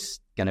there were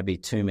just going to be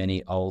too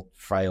many old,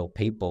 frail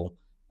people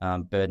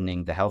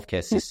burdening the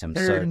healthcare system.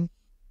 So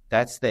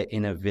that's their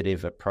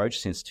innovative approach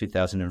since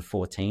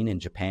 2014 in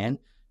Japan.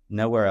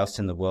 Nowhere else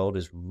in the world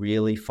has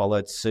really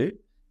followed suit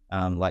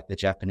like the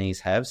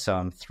Japanese have. So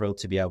I'm thrilled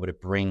to be able to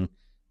bring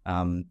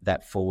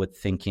that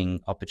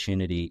forward-thinking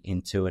opportunity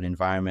into an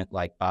environment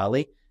like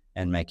Bali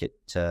and make it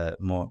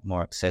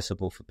more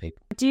accessible for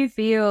people. What do you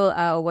feel,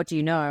 or what do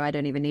you know, I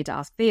don't even need to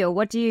ask Phil,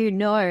 what do you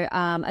know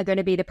are going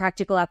to be the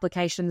practical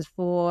applications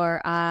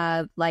for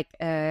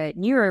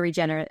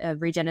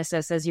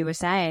neuroregenesis, as you were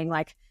saying,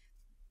 like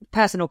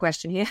personal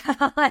question here.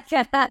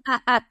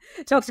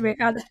 Talk to me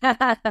about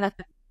that.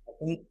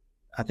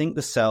 I think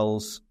the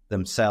cells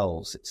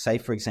themselves, say,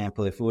 for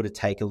example, if we were to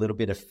take a little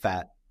bit of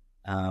fat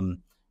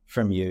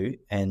from you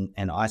and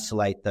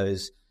isolate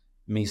those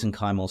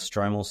mesenchymal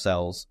stromal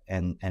cells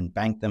and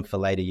bank them for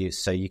later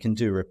use, so you can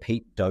do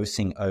repeat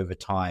dosing over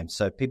time.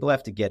 So people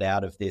have to get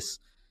out of this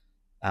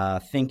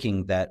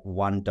thinking that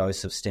one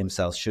dose of stem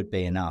cells should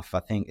be enough.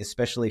 I think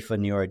especially for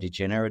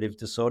neurodegenerative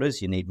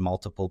disorders, you need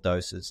multiple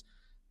doses.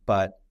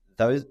 But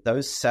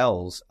those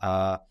cells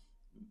are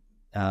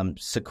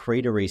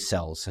secretory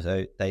cells.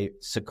 So they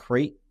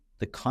secrete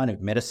the kind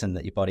of medicine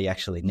that your body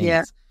actually needs.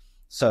 Yeah.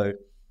 So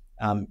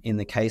in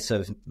the case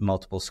of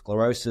multiple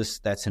sclerosis,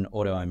 that's an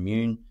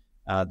autoimmune.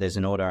 There's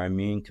an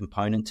autoimmune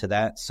component to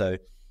that. So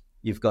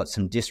you've got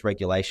some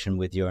dysregulation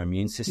with your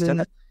immune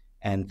system.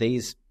 And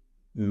these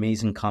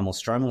mesenchymal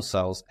stromal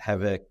cells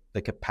have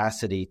the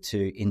capacity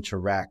to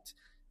interact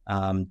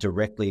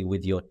directly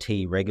with your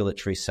T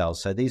regulatory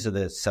cells. So these are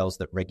the cells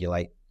that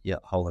regulate your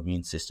whole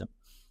immune system.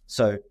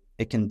 So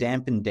it can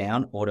dampen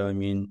down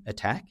autoimmune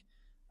attack.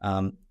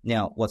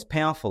 Now, what's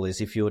powerful is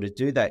if you were to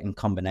do that in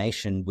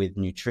combination with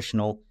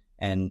nutritional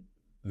and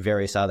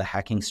various other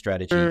hacking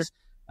strategies.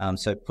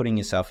 So putting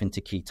yourself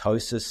into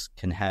ketosis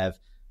can have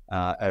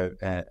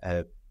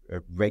a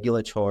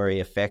regulatory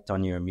effect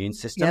on your immune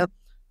system,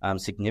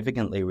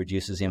 significantly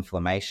reduces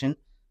inflammation.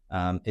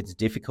 It's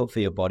difficult for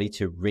your body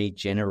to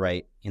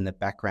regenerate in the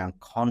background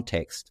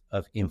context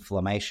of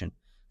inflammation.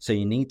 So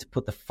you need to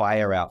put the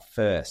fire out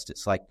first.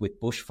 It's like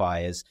with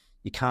bushfires,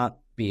 you can't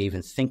be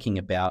even thinking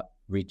about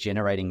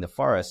regenerating the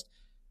forest,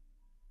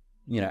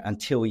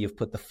 until you've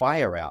put the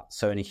fire out.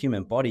 So in a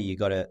human body,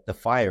 the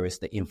fire is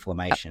the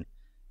inflammation.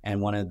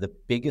 And one of the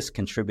biggest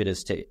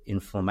contributors to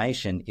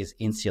inflammation is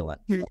insulin.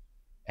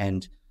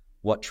 And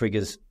what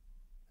triggers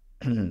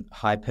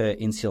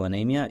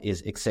hyperinsulinemia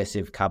is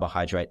excessive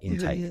carbohydrate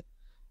intake.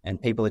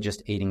 And people are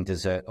just eating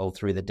dessert all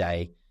through the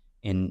day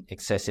in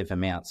excessive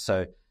amounts.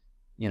 So,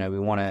 we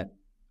want to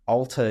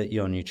alter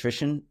your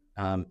nutrition,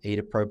 eat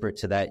appropriate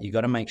to that. You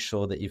got to make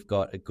sure that you've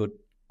got a good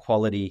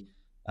quality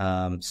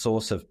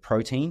source of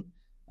protein,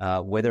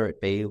 whether it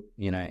be,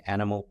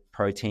 animal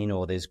protein,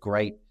 or there's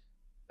great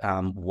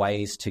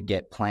ways to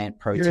get plant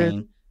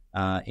protein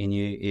in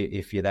you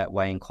if you're that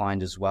way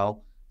inclined as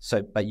well.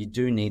 So, but you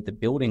do need the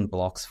building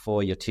blocks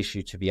for your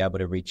tissue to be able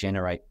to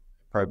regenerate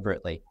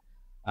appropriately.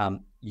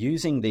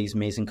 Using these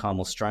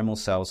mesenchymal stromal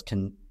cells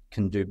can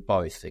do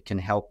both. It can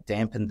help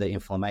dampen the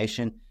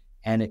inflammation,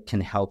 and it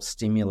can help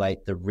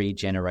stimulate the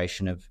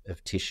regeneration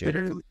of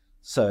tissue.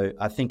 So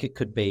I think it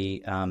could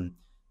be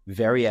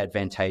very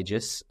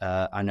advantageous.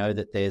 I know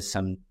that there's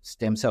some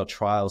stem cell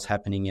trials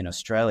happening in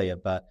Australia,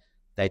 but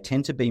they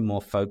tend to be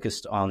more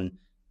focused on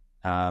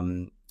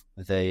the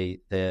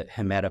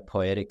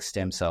hematopoietic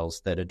stem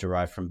cells that are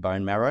derived from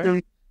bone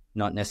marrow,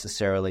 not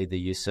necessarily the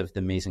use of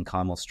the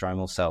mesenchymal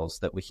stromal cells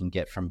that we can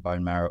get from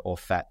bone marrow or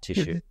fat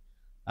tissue,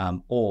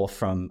 or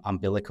from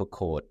umbilical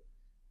cord.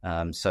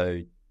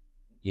 So,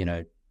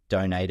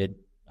 donated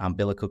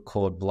umbilical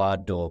cord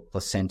blood or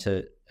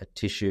placenta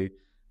tissue,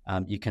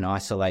 you can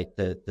isolate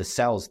the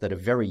cells that are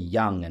very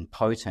young and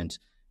potent,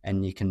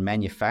 and you can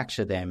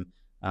manufacture them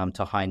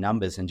to high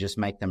numbers and just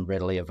make them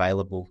readily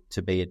available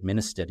to be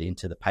administered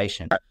into the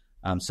patient.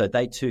 So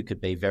they too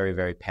could be very,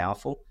 very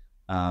powerful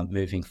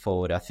moving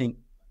forward. I think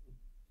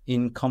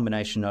in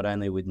combination not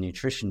only with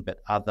nutrition, but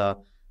other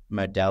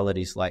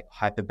modalities like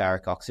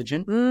hyperbaric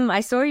oxygen.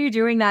 I saw you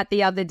doing that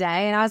the other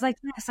day and I was like,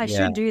 yes, I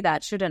should do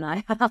that, shouldn't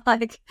I?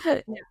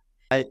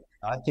 I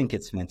think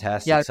it's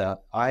fantastic. Yeah.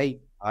 So I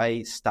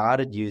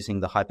started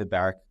using the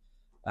hyperbaric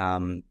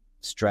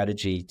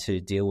strategy to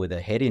deal with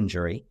a head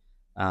injury.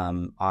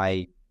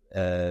 I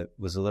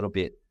was a little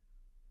bit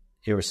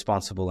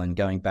irresponsible and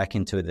going back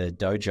into the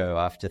dojo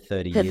after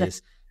 30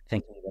 years,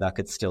 thinking that I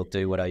could still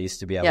do what I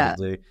used to be able to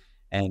do.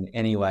 And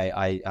anyway,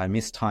 I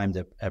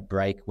mistimed a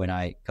break when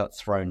I got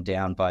thrown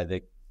down by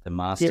the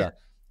master,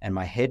 and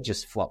my head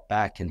just flopped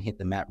back and hit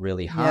the mat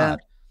really hard.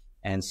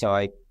 And so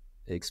I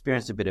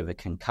experienced a bit of a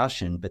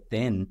concussion, but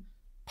then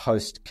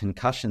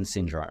post-concussion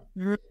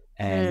syndrome.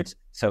 And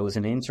so it was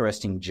an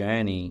interesting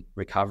journey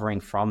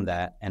recovering from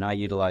that. And I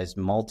utilized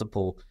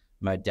multiple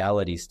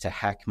modalities to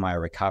hack my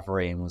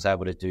recovery and was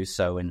able to do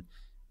so in,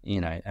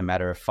 a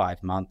matter of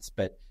 5 months.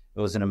 But it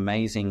was an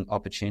amazing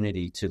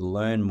opportunity to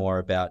learn more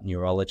about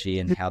neurology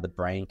and how the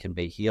brain can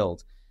be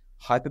healed.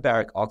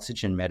 Hyperbaric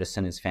oxygen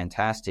medicine is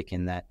fantastic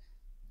in that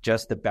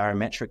just the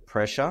barometric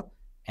pressure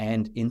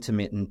and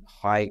intermittent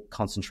high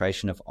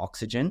concentration of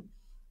oxygen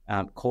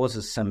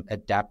causes some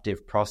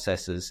adaptive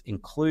processes,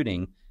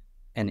 including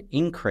an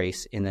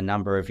increase in the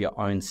number of your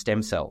own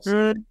stem cells,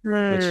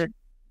 which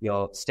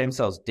your stem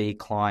cells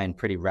decline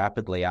pretty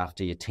rapidly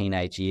after your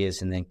teenage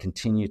years and then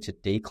continue to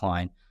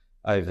decline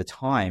over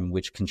time,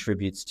 which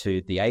contributes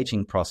to the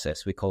aging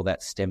process. We call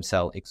that stem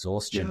cell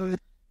exhaustion.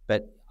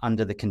 But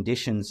under the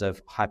conditions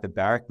of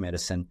hyperbaric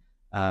medicine,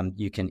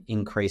 you can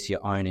increase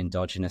your own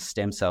endogenous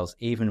stem cells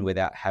even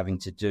without having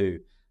to do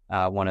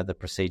one of the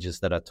procedures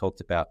that I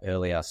talked about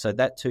earlier. So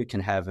that too can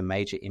have a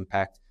major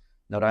impact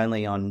not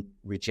only on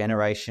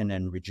regeneration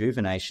and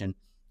rejuvenation,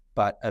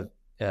 but of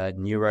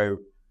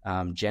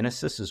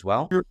neurogenesis as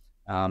well,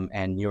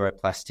 and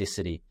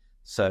neuroplasticity.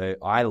 So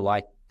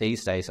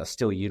these days, I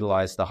still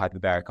utilize the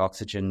hyperbaric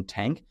oxygen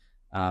tank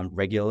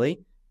regularly,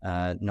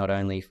 not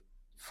only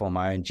for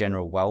my own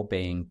general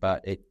well-being,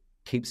 but it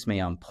keeps me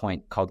on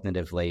point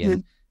cognitively.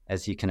 And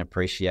as you can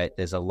appreciate,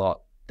 there's a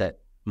lot that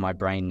my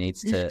brain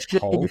needs to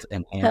hold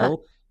and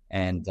handle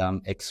and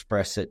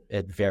express it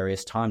at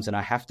various times. And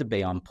I have to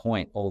be on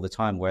point all the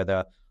time,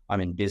 whether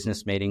I'm in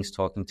business meetings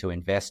talking to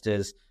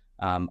investors,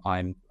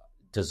 I'm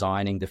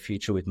designing the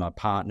future with my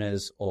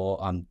partners,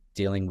 or I'm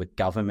dealing with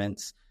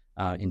governments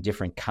in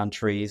different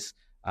countries.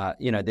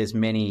 There's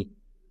many,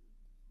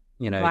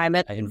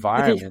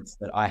 environments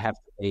that I have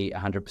to be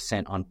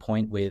 100% on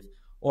point with,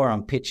 or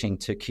I'm pitching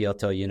to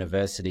Kyoto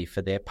University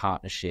for their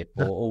partnership,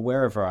 or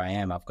wherever I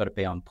am, I've got to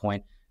be on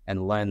point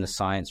and learn the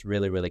science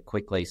really, really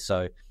quickly.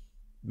 So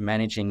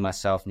managing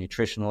myself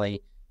nutritionally,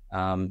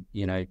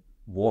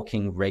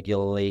 walking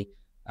regularly,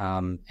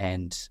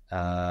 and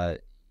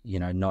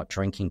not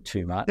drinking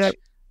too much.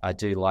 I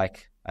do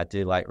like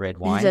red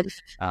wine.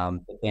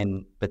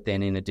 But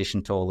then in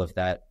addition to all of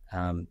that,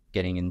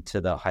 getting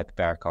into the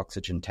hyperbaric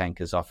oxygen tank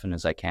as often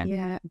as I can.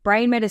 Yeah.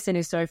 Brain medicine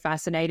is so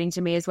fascinating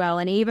to me as well.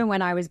 And even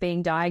when I was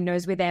being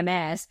diagnosed with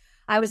MS,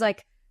 I was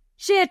like,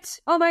 shit,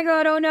 oh my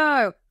God, oh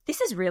no,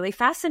 this is really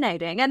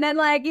fascinating. And then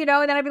and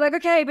then I'd be like,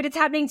 okay, but it's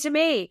happening to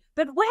me.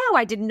 But wow,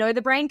 I didn't know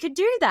the brain could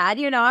do that,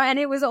 and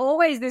it was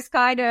always this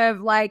kind of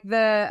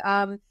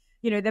the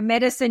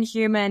medicine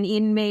human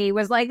in me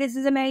was like, this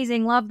is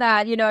amazing, love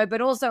that,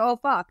 but also, oh,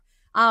 fuck.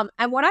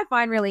 And what I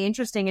find really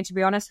interesting, and to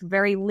be honest,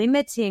 very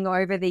limiting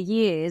over the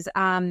years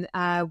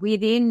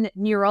within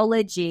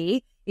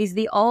neurology, is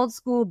the old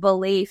school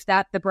belief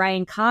that the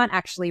brain can't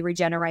actually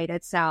regenerate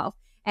itself.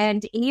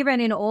 And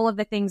even in all of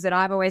the things that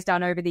I've always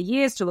done over the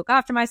years to look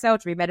after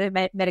myself, to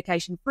be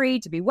medication free,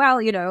 to be well,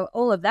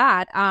 all of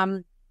that,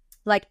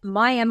 my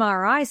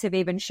MRIs have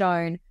even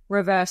shown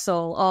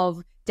reversal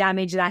of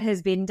damage that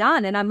has been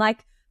done. And I'm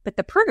like, but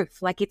the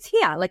proof, it's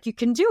here, you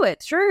can do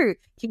it through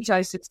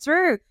ketosis,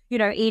 through,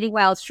 eating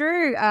well,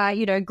 through,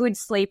 good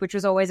sleep, which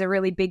was always a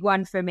really big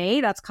one for me.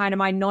 That's kind of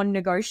my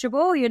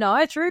non-negotiable,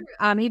 through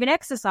even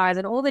exercise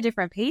and all the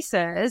different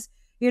pieces,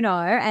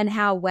 and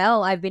how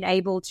well I've been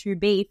able to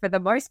be for the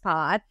most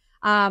part.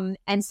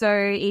 And so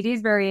it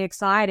is very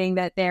exciting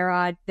that there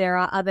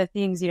are other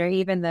things,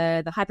 even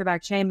the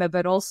hyperbaric chamber,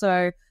 but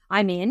also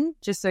I'm in,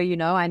 just so you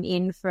know, I'm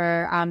in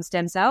for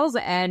stem cells,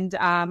 and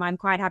I'm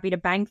quite happy to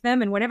bank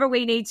them, and whatever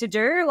we need to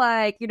do,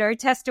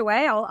 test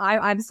away,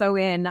 I'm so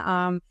in,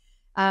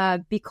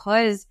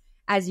 because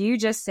as you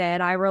just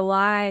said, I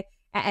rely,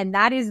 and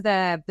that is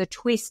the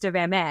twist of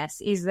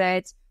MS, is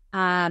that,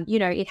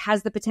 it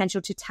has the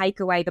potential to take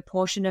away the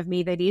portion of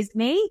me that is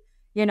me,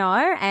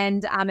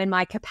 and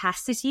my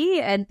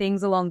capacity and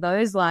things along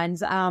those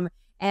lines.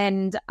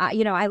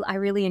 I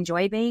really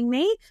enjoy being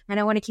me, and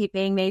I want to keep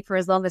being me for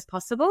as long as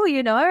possible,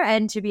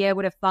 and to be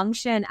able to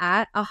function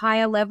at a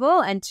higher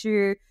level and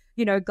to,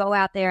 go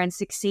out there and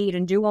succeed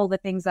and do all the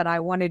things that I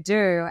want to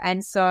do.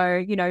 And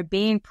so,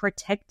 being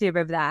protective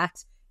of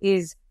that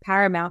is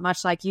paramount,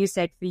 much like you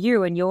said for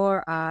you and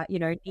your,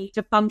 need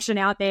to function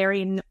out there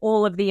in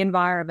all of the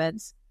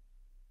environments.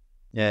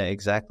 Yeah,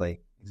 exactly.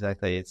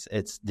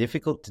 It's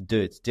difficult to do.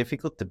 It's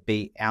difficult to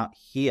be out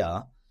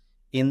here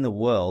in the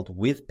world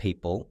with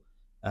people,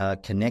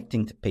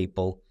 connecting to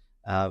people,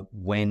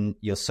 when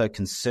you're so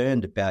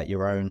concerned about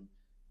your own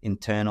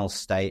internal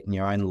state and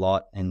your own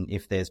lot. And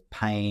if there's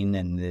pain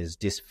and there's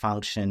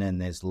dysfunction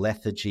and there's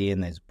lethargy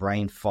and there's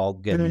brain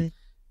fog, and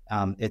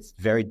it's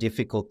very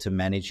difficult to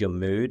manage your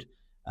mood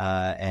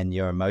and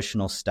your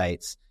emotional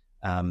states.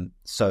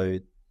 So,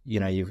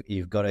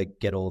 you've got to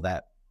get all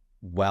that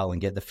well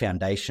and get the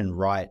foundation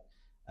right.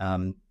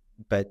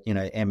 But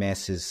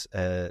MS is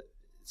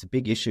it's a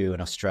big issue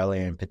in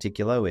Australia in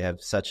particular. We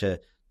have such a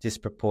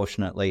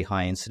disproportionately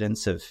high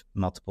incidence of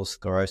multiple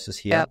sclerosis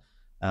here.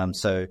 Yep.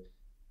 So,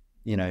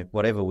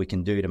 whatever we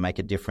can do to make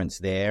a difference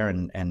there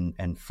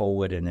and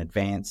forward and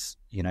advance,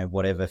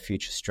 whatever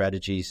future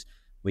strategies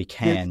we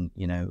can,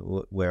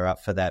 we're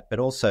up for that. But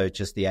also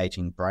just the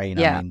aging brain.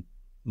 Yeah. I mean,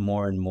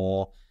 more and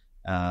more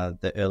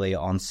the earlier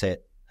onset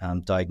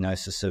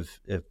diagnosis of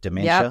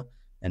dementia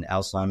and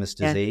Alzheimer's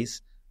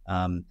disease,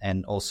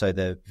 and also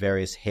the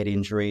various head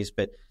injuries.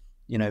 But,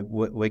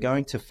 we're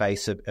going to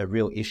face a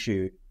real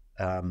issue.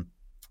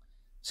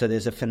 So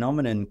there's a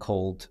phenomenon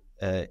called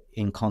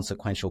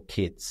inconsequential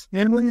kids,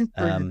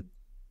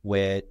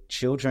 where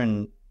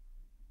children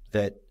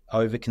that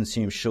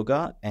overconsume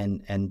sugar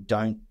and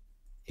don't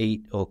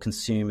eat or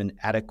consume an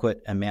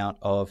adequate amount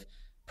of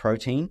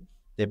protein,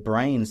 their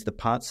brains, the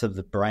parts of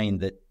the brain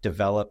that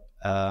develop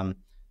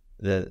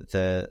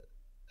the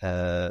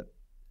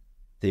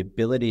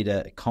ability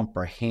to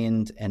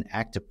comprehend and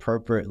act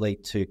appropriately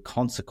to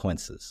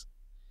consequences,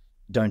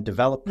 don't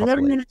develop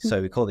properly.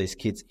 So we call these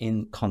kids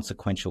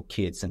inconsequential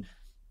kids. And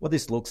what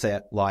this looks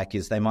at like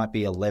is they might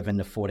be 11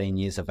 to 14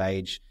 years of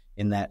age,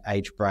 in that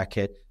age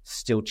bracket,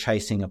 still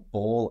chasing a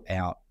ball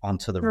out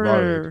onto the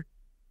road.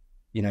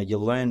 You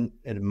learn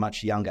at a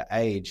much younger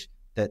age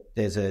that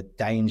there's a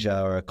danger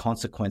or a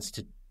consequence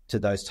to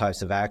those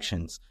types of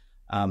actions.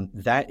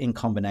 That in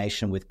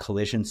combination with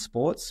collision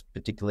sports,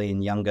 particularly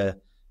in younger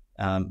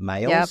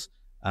males,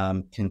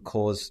 can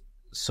cause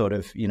sort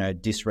of,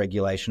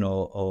 dysregulation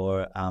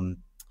or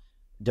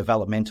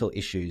developmental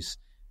issues.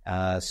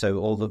 So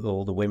all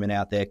the women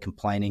out there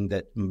complaining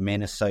that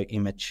men are so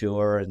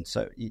immature, and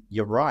so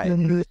you're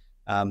right.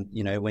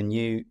 When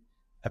you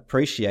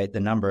appreciate the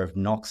number of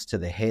knocks to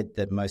the head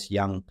that most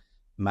young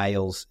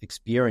males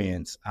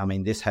experience, I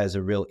mean, this has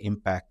a real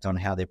impact on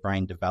how their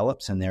brain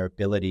develops and their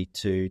ability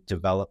to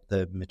develop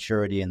the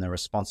maturity and the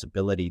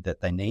responsibility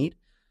that they need.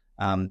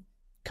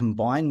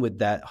 Combined with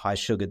that, high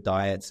sugar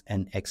diets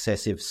and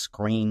excessive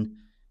screen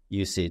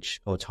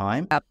usage or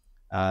time,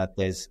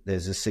 there's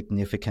a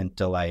significant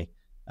delay,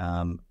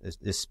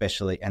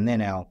 especially. And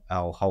then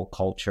our whole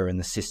culture and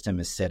the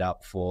system is set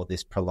up for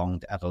this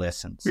prolonged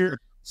adolescence.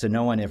 So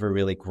no one ever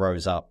really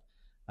grows up.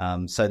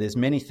 So there's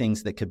many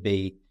things that could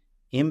be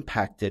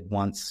impacted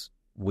once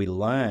we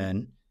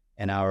learn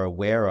and are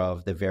aware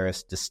of the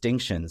various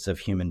distinctions of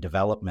human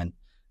development,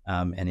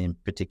 and in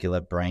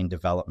particular brain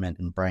development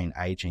and brain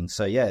aging.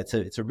 So yeah,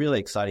 it's a really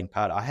exciting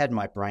part. I had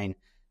my brain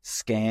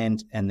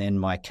scanned and then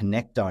my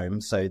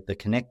connectome. So the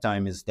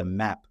connectome is the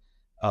map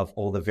of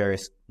all the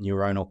various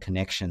neuronal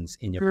connections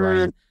in your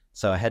brain.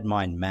 So I had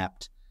mine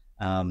mapped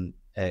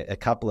a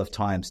couple of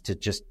times to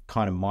just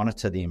kind of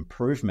monitor the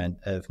improvement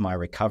of my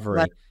recovery.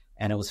 Right.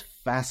 And it was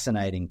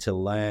fascinating to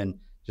learn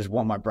just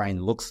what my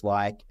brain looks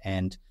like.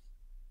 And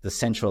the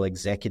central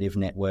executive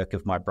network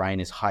of my brain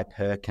is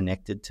hyper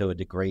connected to a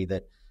degree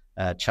that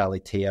Charlie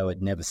Teo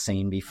had never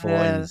seen before.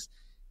 And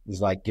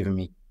he's like giving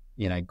me,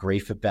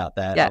 grief about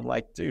that. I'm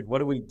like, dude, what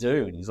do we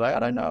do? And he's like, I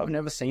don't know. I've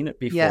never seen it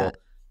before.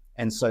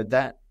 And so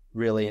that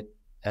really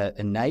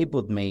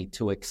enabled me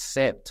to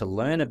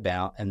learn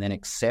about and then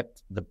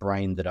accept the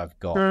brain that I've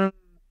got.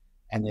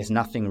 And there's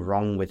nothing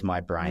wrong with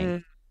my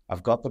brain.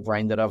 I've got the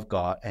brain that I've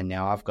got, and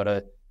now I've got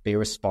to be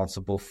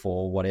responsible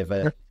for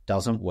whatever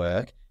doesn't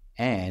work,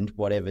 and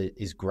whatever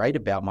is great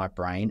about my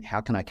brain, how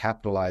can I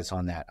capitalize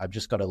on that? I've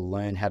just got to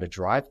learn how to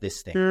drive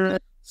this thing.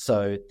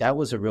 So that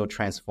was a real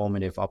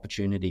transformative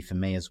opportunity for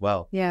me as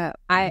well. Yeah,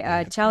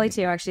 Charlie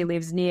Teo actually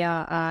lives near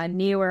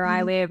where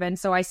I live, and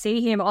so I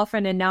see him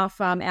often enough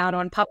out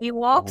on puppy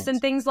walks and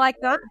things like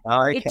that.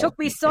 Okay. It took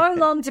me so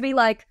long to be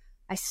like,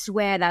 I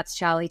swear that's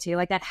Charlie Teo.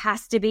 Like, that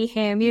has to be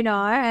him,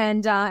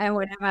 and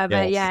whatever.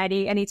 But yeah,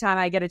 anytime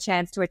I get a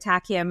chance to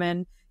attack him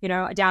and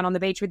down on the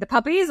beach with the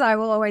puppies, I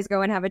will always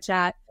go and have a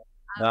chat.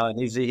 No,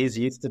 he's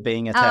used to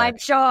being attacked. I'm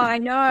sure. I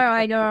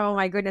know. Oh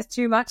my goodness,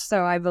 too much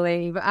so, I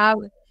believe.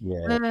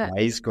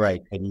 He's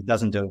great, and he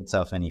doesn't do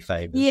himself any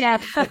favors. Yeah,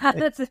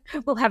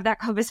 we'll have that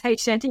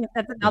conversation.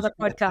 That's another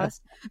podcast,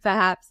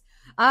 perhaps.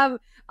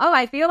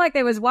 I feel like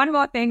there was one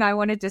more thing I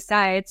wanted to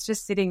say. It's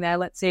just sitting there.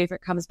 Let's see if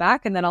it comes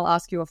back, and then I'll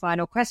ask you a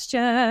final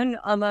question.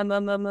 Oh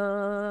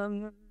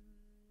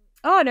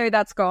no,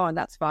 that's gone.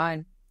 That's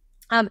fine.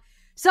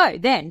 So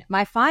then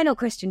my final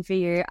question for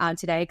you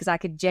today, because I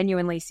could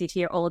genuinely sit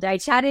here all day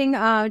chatting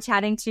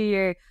to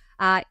you.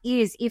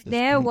 is if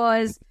there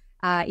was,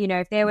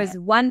 if there was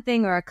one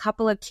thing or a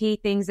couple of key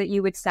things that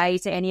you would say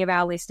to any of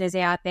our listeners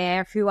out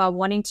there who are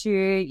wanting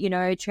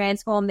to,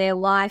 transform their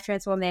life,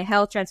 transform their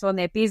health, transform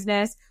their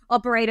business,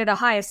 operate at a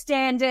higher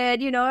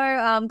standard,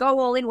 go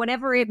all in,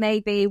 whatever it may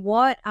be,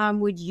 what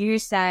would you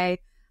say,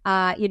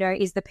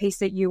 is the piece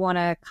that you want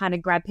to kind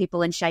of grab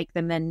people and shake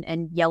them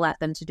and yell at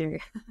them to do?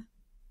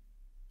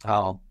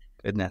 Oh,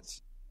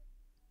 goodness.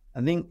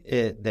 I think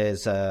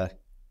there's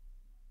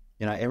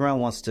everyone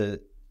wants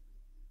to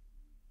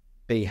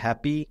be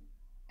happy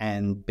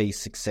and be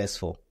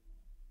successful.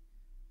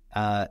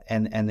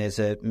 And there's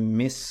a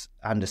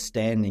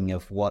misunderstanding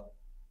of what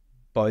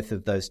both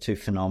of those two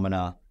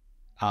phenomena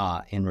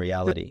are in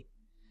reality.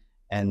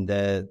 And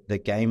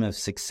the game of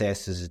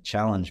success is a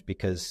challenge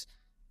because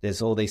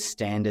there's all these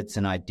standards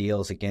and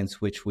ideals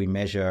against which we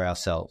measure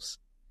ourselves.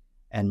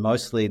 And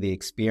mostly the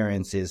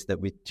experience is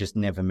that we just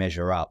never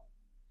measure up.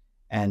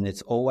 And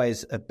it's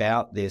always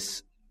about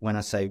this, when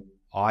I say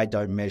I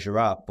don't measure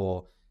up,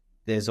 or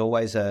there's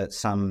always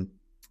some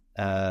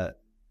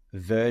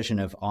version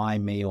of I,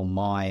 me, or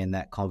my in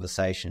that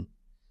conversation.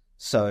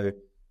 So,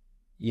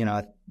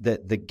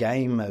 the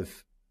game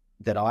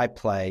that I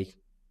play,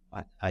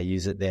 I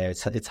use it there.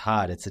 It's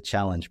hard. It's a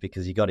challenge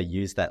because you got to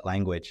use that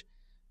language.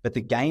 But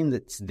the game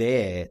that's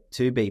there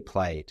to be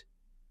played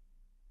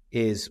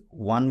is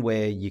one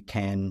where you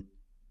can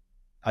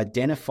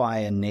identify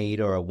a need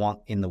or a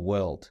want in the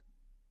world,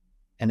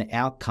 an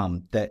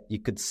outcome that you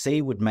could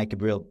see would make a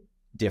real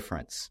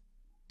difference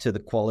to the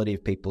quality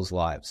of people's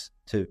lives,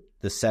 to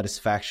the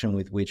satisfaction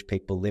with which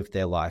people live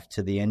their life,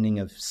 to the ending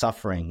of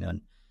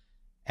suffering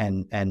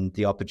and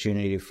the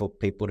opportunity for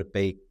people to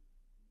be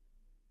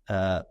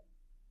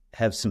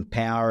have some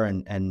power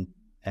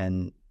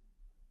and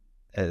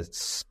a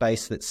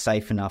space that's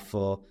safe enough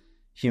for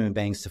human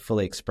beings to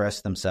fully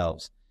express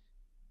themselves.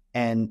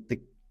 And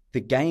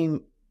the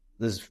game,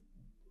 as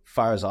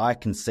far as I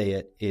can see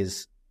it,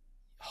 is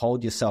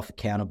hold yourself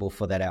accountable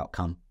for that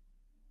outcome.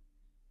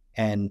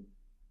 And,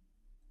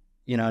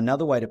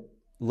 another way to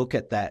look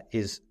at that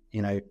is,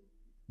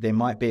 there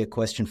might be a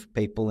question for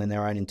people in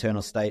their own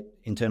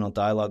internal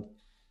dialogue.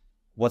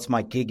 What's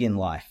my gig in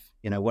life?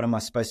 What am I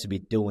supposed to be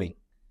doing?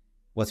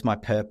 What's my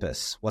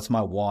purpose? What's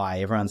my why?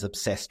 Everyone's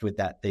obsessed with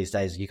that these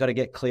days. You got to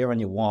get clear on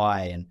your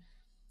why, and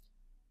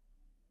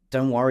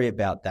don't worry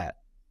about that.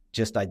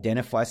 Just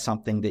identify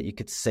something that you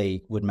could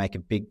see would make a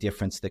big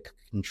difference, that could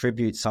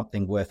contribute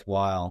something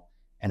worthwhile,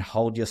 and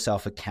hold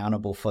yourself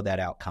accountable for that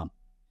outcome.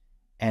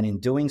 And in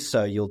doing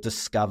so, you'll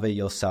discover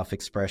your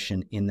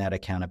self-expression in that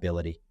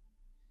accountability.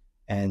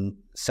 And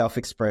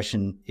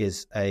self-expression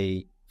is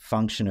a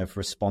function of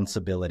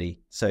responsibility.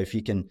 So if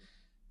you can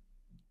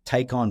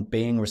take on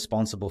being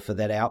responsible for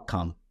that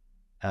outcome,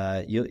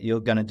 you're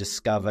going to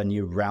discover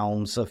new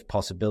realms of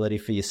possibility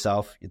for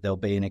yourself. There'll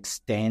be an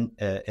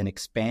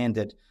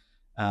expanded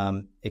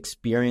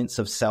experience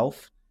of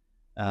self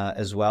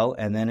as well.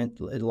 And then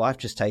life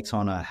just takes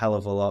on a hell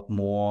of a lot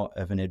more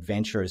of an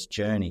adventurous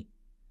journey.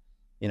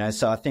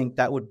 So I think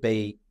that would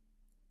be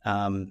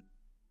in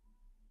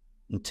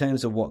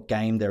terms of what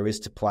game there is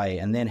to play.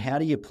 And then how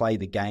do you play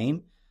the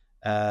game?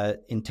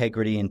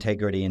 Integrity.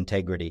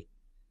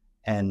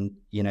 And,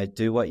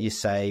 do what you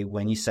say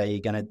when you say you're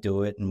going to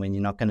do it, and when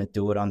you're not going to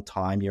do it on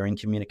time, you're in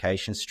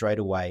communication straight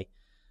away.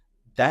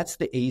 That's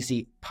the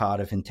easy part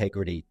of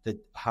integrity.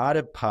 The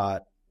harder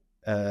part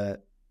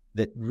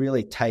that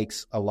really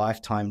takes a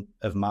lifetime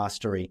of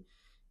mastery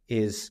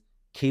is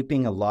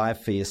keeping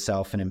alive for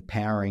yourself an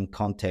empowering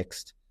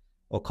context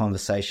or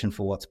conversation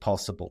for what's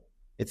possible.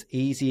 It's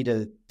easy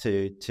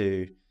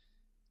to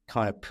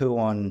kind of poo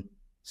on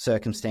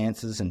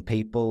circumstances and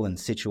people and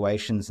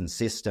situations and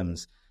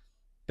systems.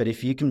 But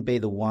if you can be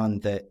the one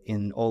that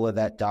in all of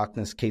that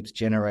darkness keeps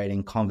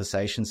generating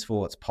conversations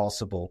for what's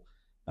possible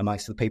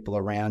amongst the people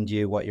around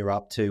you, what you're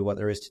up to, what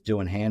there is to do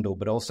and handle,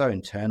 but also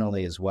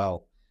internally as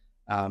well.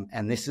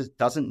 And this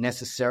doesn't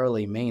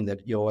necessarily mean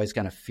that you're always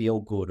going to feel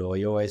good or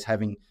you're always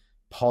having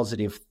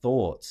positive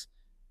thoughts.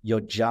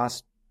 You're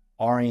just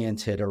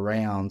oriented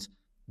around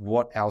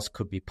what else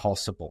could be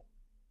possible.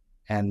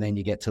 And then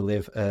you get to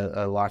live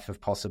a life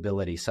of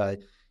possibility. So,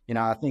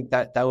 I think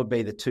that would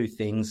be the two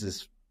things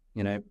is,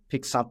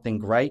 pick something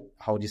great,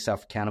 hold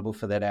yourself accountable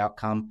for that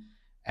outcome,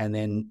 and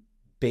then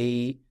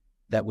be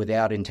that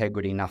without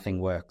integrity,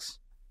 nothing works.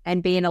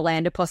 And be in a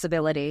land of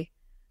possibility.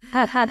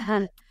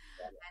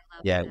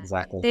 Yeah,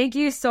 exactly. Thank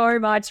you so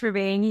much for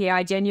being here.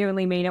 I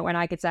genuinely mean it when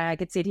I could say I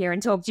could sit here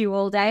and talk to you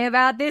all day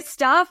about this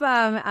stuff.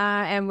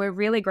 And we're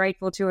really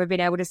grateful to have been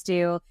able to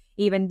steal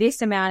even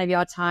this amount of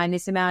your time,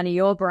 this amount of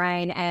your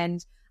brain,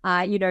 and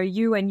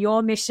you and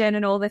your mission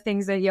and all the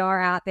things that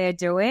you're out there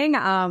doing.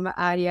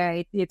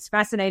 It's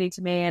fascinating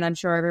to me, and I'm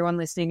sure everyone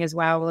listening as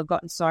well will have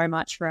gotten so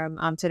much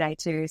from today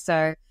too.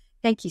 So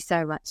thank you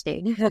so much,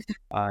 Dean.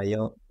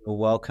 You're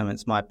welcome.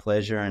 It's my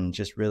pleasure, and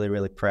just really,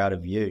 really proud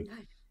of you.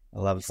 I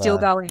love still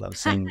going. Love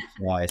seeing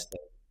why. So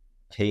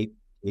keep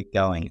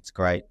going. It's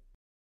great.